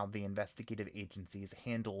into how the investigative agencies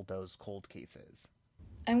handle those cold cases.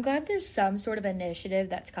 I'm glad there's some sort of initiative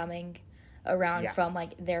that's coming around from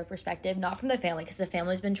like their perspective, not from the family, because the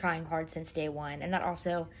family's been trying hard since day one. And that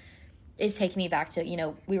also is taking me back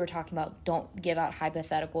to, we were talking about don't give out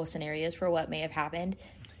hypothetical scenarios for what may have happened.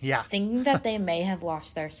 Yeah. Thinking that they may have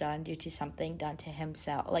lost their son due to something done to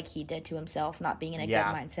himself, like he did to himself, not being in a good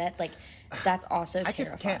mindset. Like, that's also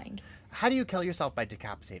terrifying. How do you kill yourself by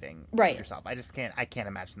decapitating yourself? I can't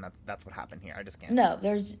imagine that that's what happened here. I just can't. No,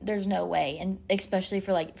 there's no way. And especially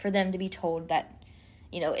for them to be told that,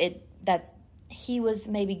 that he was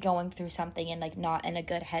maybe going through something and like not in a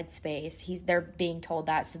good headspace. They're being told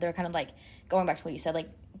that. So they're kind of like going back to what you said, like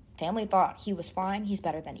family thought he was fine. He's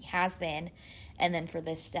better than he has been. And then for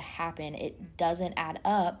this to happen, it doesn't add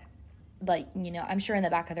up. But, I'm sure in the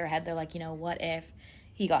back of their head, they're like, what if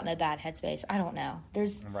he got in a bad headspace? I don't know.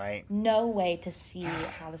 There's no way to see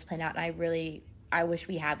how this played out. And I wish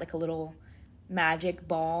we had like a little magic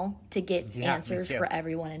ball to get answers for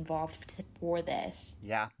everyone involved for this.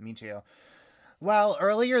 Yeah, me too. Well,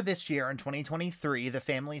 earlier this year in 2023, the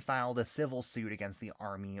family filed a civil suit against the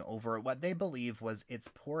Army over what they believe was its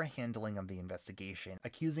poor handling of the investigation,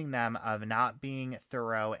 accusing them of not being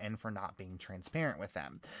thorough and for not being transparent with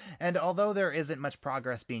them. And although there isn't much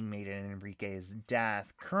progress being made in Enrique's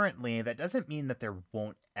death currently, that doesn't mean that there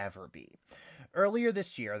won't ever be. Earlier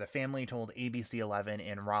this year, the family told ABC 11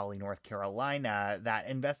 in Raleigh, North Carolina, that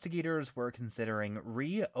investigators were considering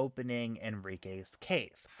reopening Enrique's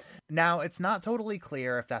case. Now, it's not totally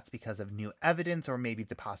clear if that's because of new evidence or maybe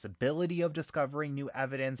the possibility of discovering new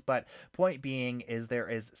evidence, but point being is there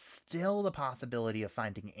is still the possibility of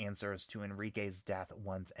finding answers to Enrique's death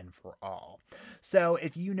once and for all. So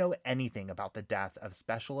if you know anything about the death of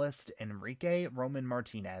Specialist Enrique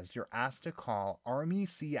Roman-Martinez, you're asked to call Army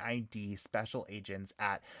CID Special Agents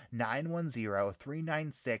at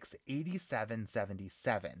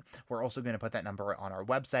 910-396-8777. We're also going to put that number on our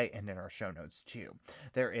website and in our show notes too.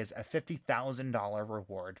 There is a $50,000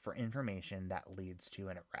 reward for information that leads to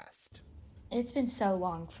an arrest. It's been so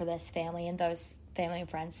long for this family and those family and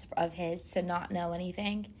friends of his to not know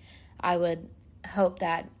anything. I would hope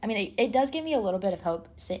that, it does give me a little bit of hope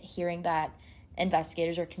hearing that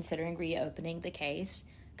investigators are considering reopening the case,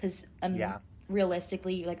 because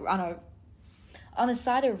realistically, like on a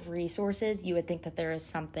side of resources, you would think that there is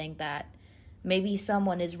something that maybe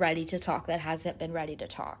someone is ready to talk that hasn't been ready to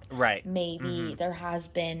talk. Right. Maybe there has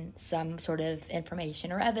been some sort of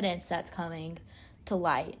information or evidence that's coming to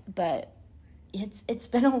light, but it's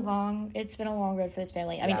been a long road for this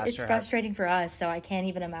family. It's frustrating for us, so I can't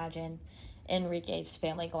even imagine Enrique's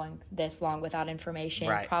family going this long without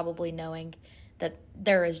information, probably knowing that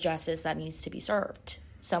there is justice that needs to be served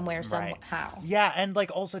somewhere, somehow. Yeah, and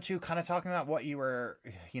like also too, kind of talking about what you were,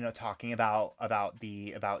 talking about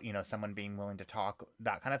someone being willing to talk,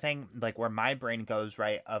 that kind of thing, like where my brain goes,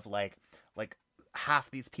 of like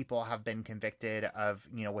half these people have been convicted of,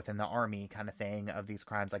 within the Army kind of thing, of these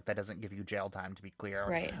crimes. Like that doesn't give you jail time, to be clear.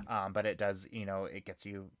 Right. But it does, it gets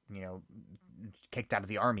you, kicked out of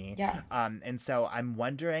the Army. Yeah. And so I'm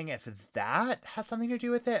wondering if that has something to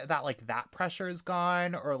do with it, that like that pressure is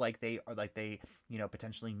gone, or they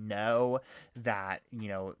potentially know that,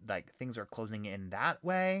 like things are closing in that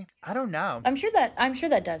way. I don't know. I'm sure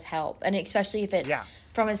that does help. And especially if it's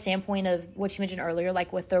from a standpoint of what you mentioned earlier,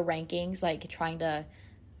 like with the rankings, like trying to,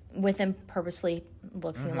 with them purposefully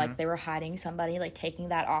looking like they were hiding somebody, like taking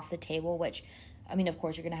that off the table, which, of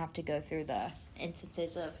course you're going to have to go through the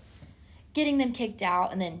instances of getting them kicked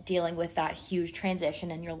out and then dealing with that huge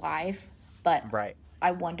transition in your life. But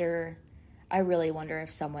I really wonder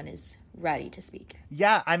if someone is ready to speak.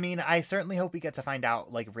 Yeah, I certainly hope we get to find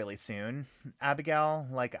out like really soon, Abigail,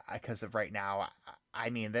 like because of right now,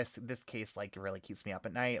 this case like really keeps me up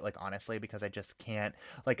at night, like honestly, because I just can't,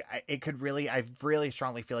 like I really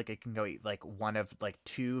strongly feel like it can go like one of like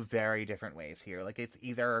two very different ways here. Like it's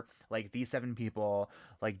either like these 7 people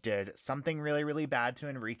like did something really, really bad to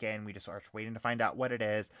Enrique and we just are waiting to find out what it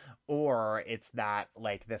is, or it's that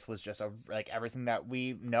like this was just like everything that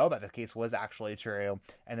we know about this case was actually true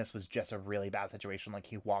and this was just a really bad situation, like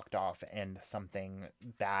he walked off and something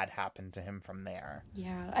bad happened to him from there.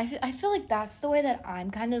 Yeah, I feel like that's the way that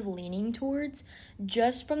I'm kind of leaning towards,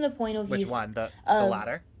 just from the point of view. Which one? The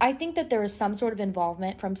latter? I think that there was some sort of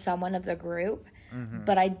involvement from someone of the group,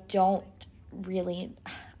 but I don't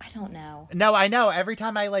know. No, I know. Every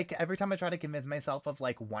time I try to convince myself of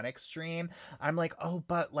like one extreme, I'm like, oh,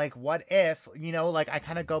 but like, what if, like I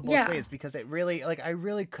kind of go both ways, because it really, like, I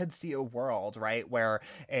really could see a world, right, where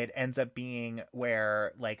it ends up being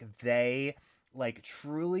where like they like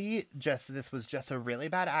truly just this was just a really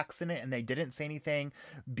bad accident, and they didn't say anything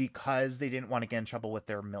because they didn't want to get in trouble with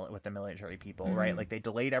their with the military people, right? Like they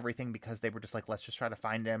delayed everything because they were just like, let's just try to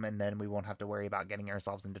find him, and then we won't have to worry about getting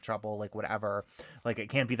ourselves into trouble, like whatever. Like it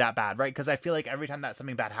can't be that bad, right? Because I feel like every time that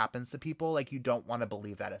something bad happens to people, like you don't want to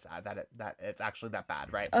believe that it's actually that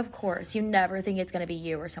bad, right? Of course, you never think it's going to be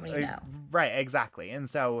you or somebody you know, right? Exactly. And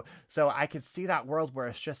so I could see that world where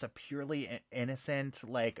it's just a purely innocent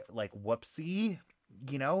like whoopsie,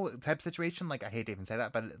 you know, type situation. Like I hate to even say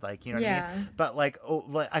that, but like, you know what I mean? But like,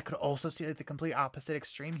 I could also see like the complete opposite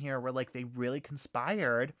extreme here, where like they really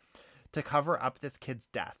conspired to cover up this kid's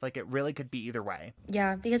death. Like it really could be either way.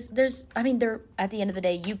 Yeah, because they're at the end of the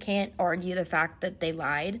day, you can't argue the fact that they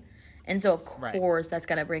lied. And so, of course, that's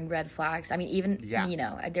going to bring red flags. I mean, even, you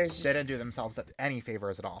know, there's just... They didn't do themselves any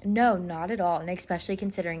favors at all. No, not at all. And especially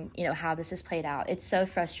considering, you know, how this has played out. It's so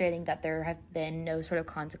frustrating that there have been no sort of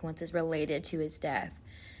consequences related to his death.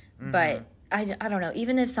 But I don't know.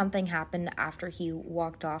 Even if something happened after he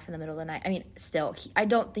walked off in the middle of the night, I mean, still, I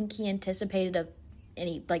don't think he anticipated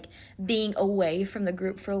any, like, being away from the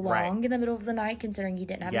group for long in the middle of the night, considering he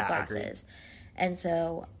didn't have his glasses. Agreed. And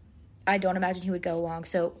so... I don't imagine he would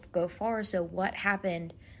go far. So what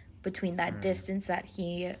happened between that distance that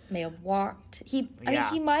he may have walked? I mean,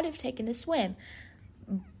 he might have taken a swim,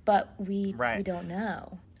 but we don't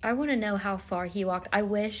know. I want to know how far he walked. I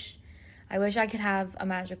wish I could have a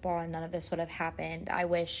magic ball and none of this would have happened. I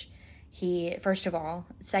wish first of all,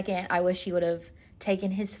 second, I wish he would have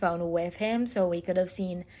taken his phone with him so we could have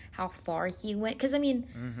seen how far he went. Because, I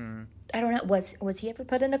mean, I don't know, was he ever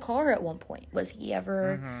put in a car at one point? Was he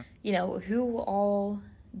ever, you know, who all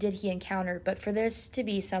did he encounter? But for this to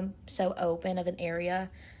be so open of an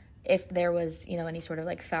area, if there was, you know, any sort of,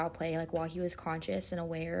 like, foul play, like, while he was conscious and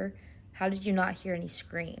aware, how did you not hear any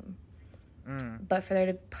scream? But for there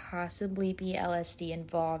to possibly be LSD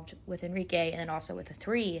involved with Enrique and then also with the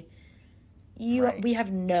three... we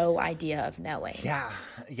have no idea of knowing. Yeah,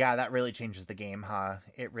 that really changes the game, huh?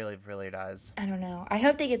 It really, really does. I don't know. I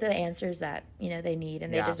hope they get the answers that, you know, they need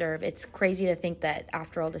and they deserve. It's crazy to think that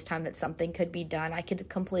after all this time that something could be done. I could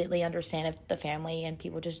completely understand if the family and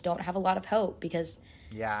people just don't have a lot of hope because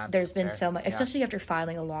there's been so much, especially after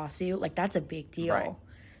filing a lawsuit. Like, that's a big deal. Right.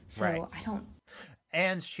 So I don't...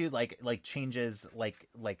 And she, like changes, like...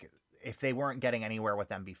 if they weren't getting anywhere with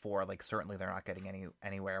them before, like certainly they're not getting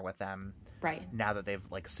anywhere with them now that they've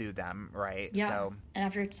like sued them, right? So, and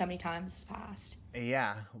after so many times has passed.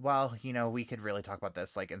 Well, you know, we could really talk about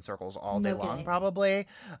this like in circles all day long probably.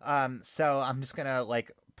 So I'm just gonna like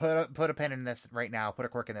put a pin in this right now, put a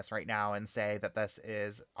cork in this right now, and say that this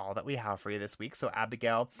is all that we have for you this week. So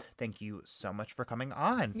Abigail, thank you so much for coming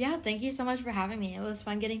on. Thank you so much for having me. It was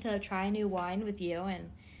fun getting to try a new wine with you and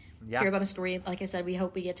hear about a story. Like I said, we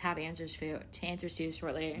hope we get to have answers to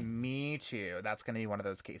shortly. Me too. That's going to be one of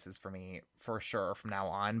those cases for me for sure from now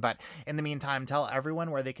on. But in the meantime, tell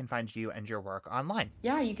everyone where they can find you and your work online.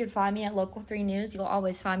 You can find me at Local 3 News. You'll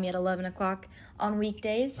always find me at 11 o'clock on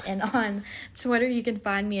weekdays. And on Twitter, you can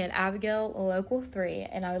find me at Abigail Local 3.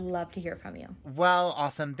 And I would love to hear from you. Well,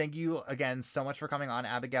 awesome. Thank you again so much for coming on,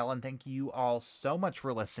 Abigail. And thank you all so much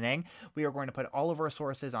for listening. We are going to put all of our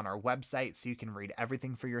sources on our website so you can read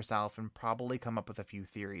everything for yourself and probably come up with a few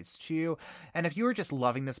theories too. And if you are just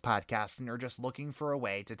loving this podcast and you're just looking for a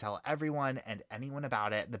way to tell everyone and anyone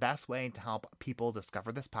about it, the best way to help people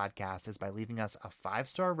discover this podcast is by leaving us a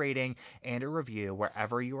 5-star rating and a review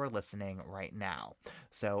wherever you are listening right now.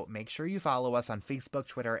 So make sure you follow us on Facebook,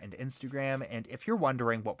 Twitter, and Instagram. And if you're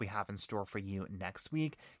wondering what we have in store for you next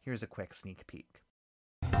week, here's a quick sneak peek.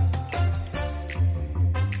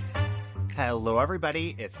 Hello,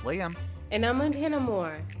 everybody. It's Liam. And I'm Montana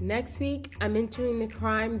Moore. Next week, I'm entering the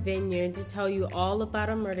crime vineyard to tell you all about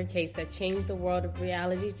a murder case that changed the world of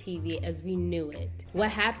reality TV as we knew it. What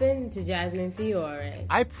happened to Jasmine Fiore?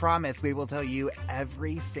 I promise we will tell you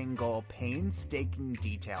every single painstaking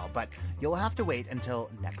detail, but you'll have to wait until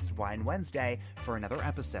next Wine Wednesday for another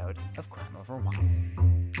episode of Crime Over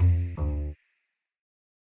Wine.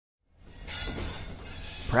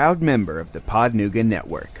 Proud member of the Podnuga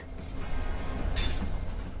Network.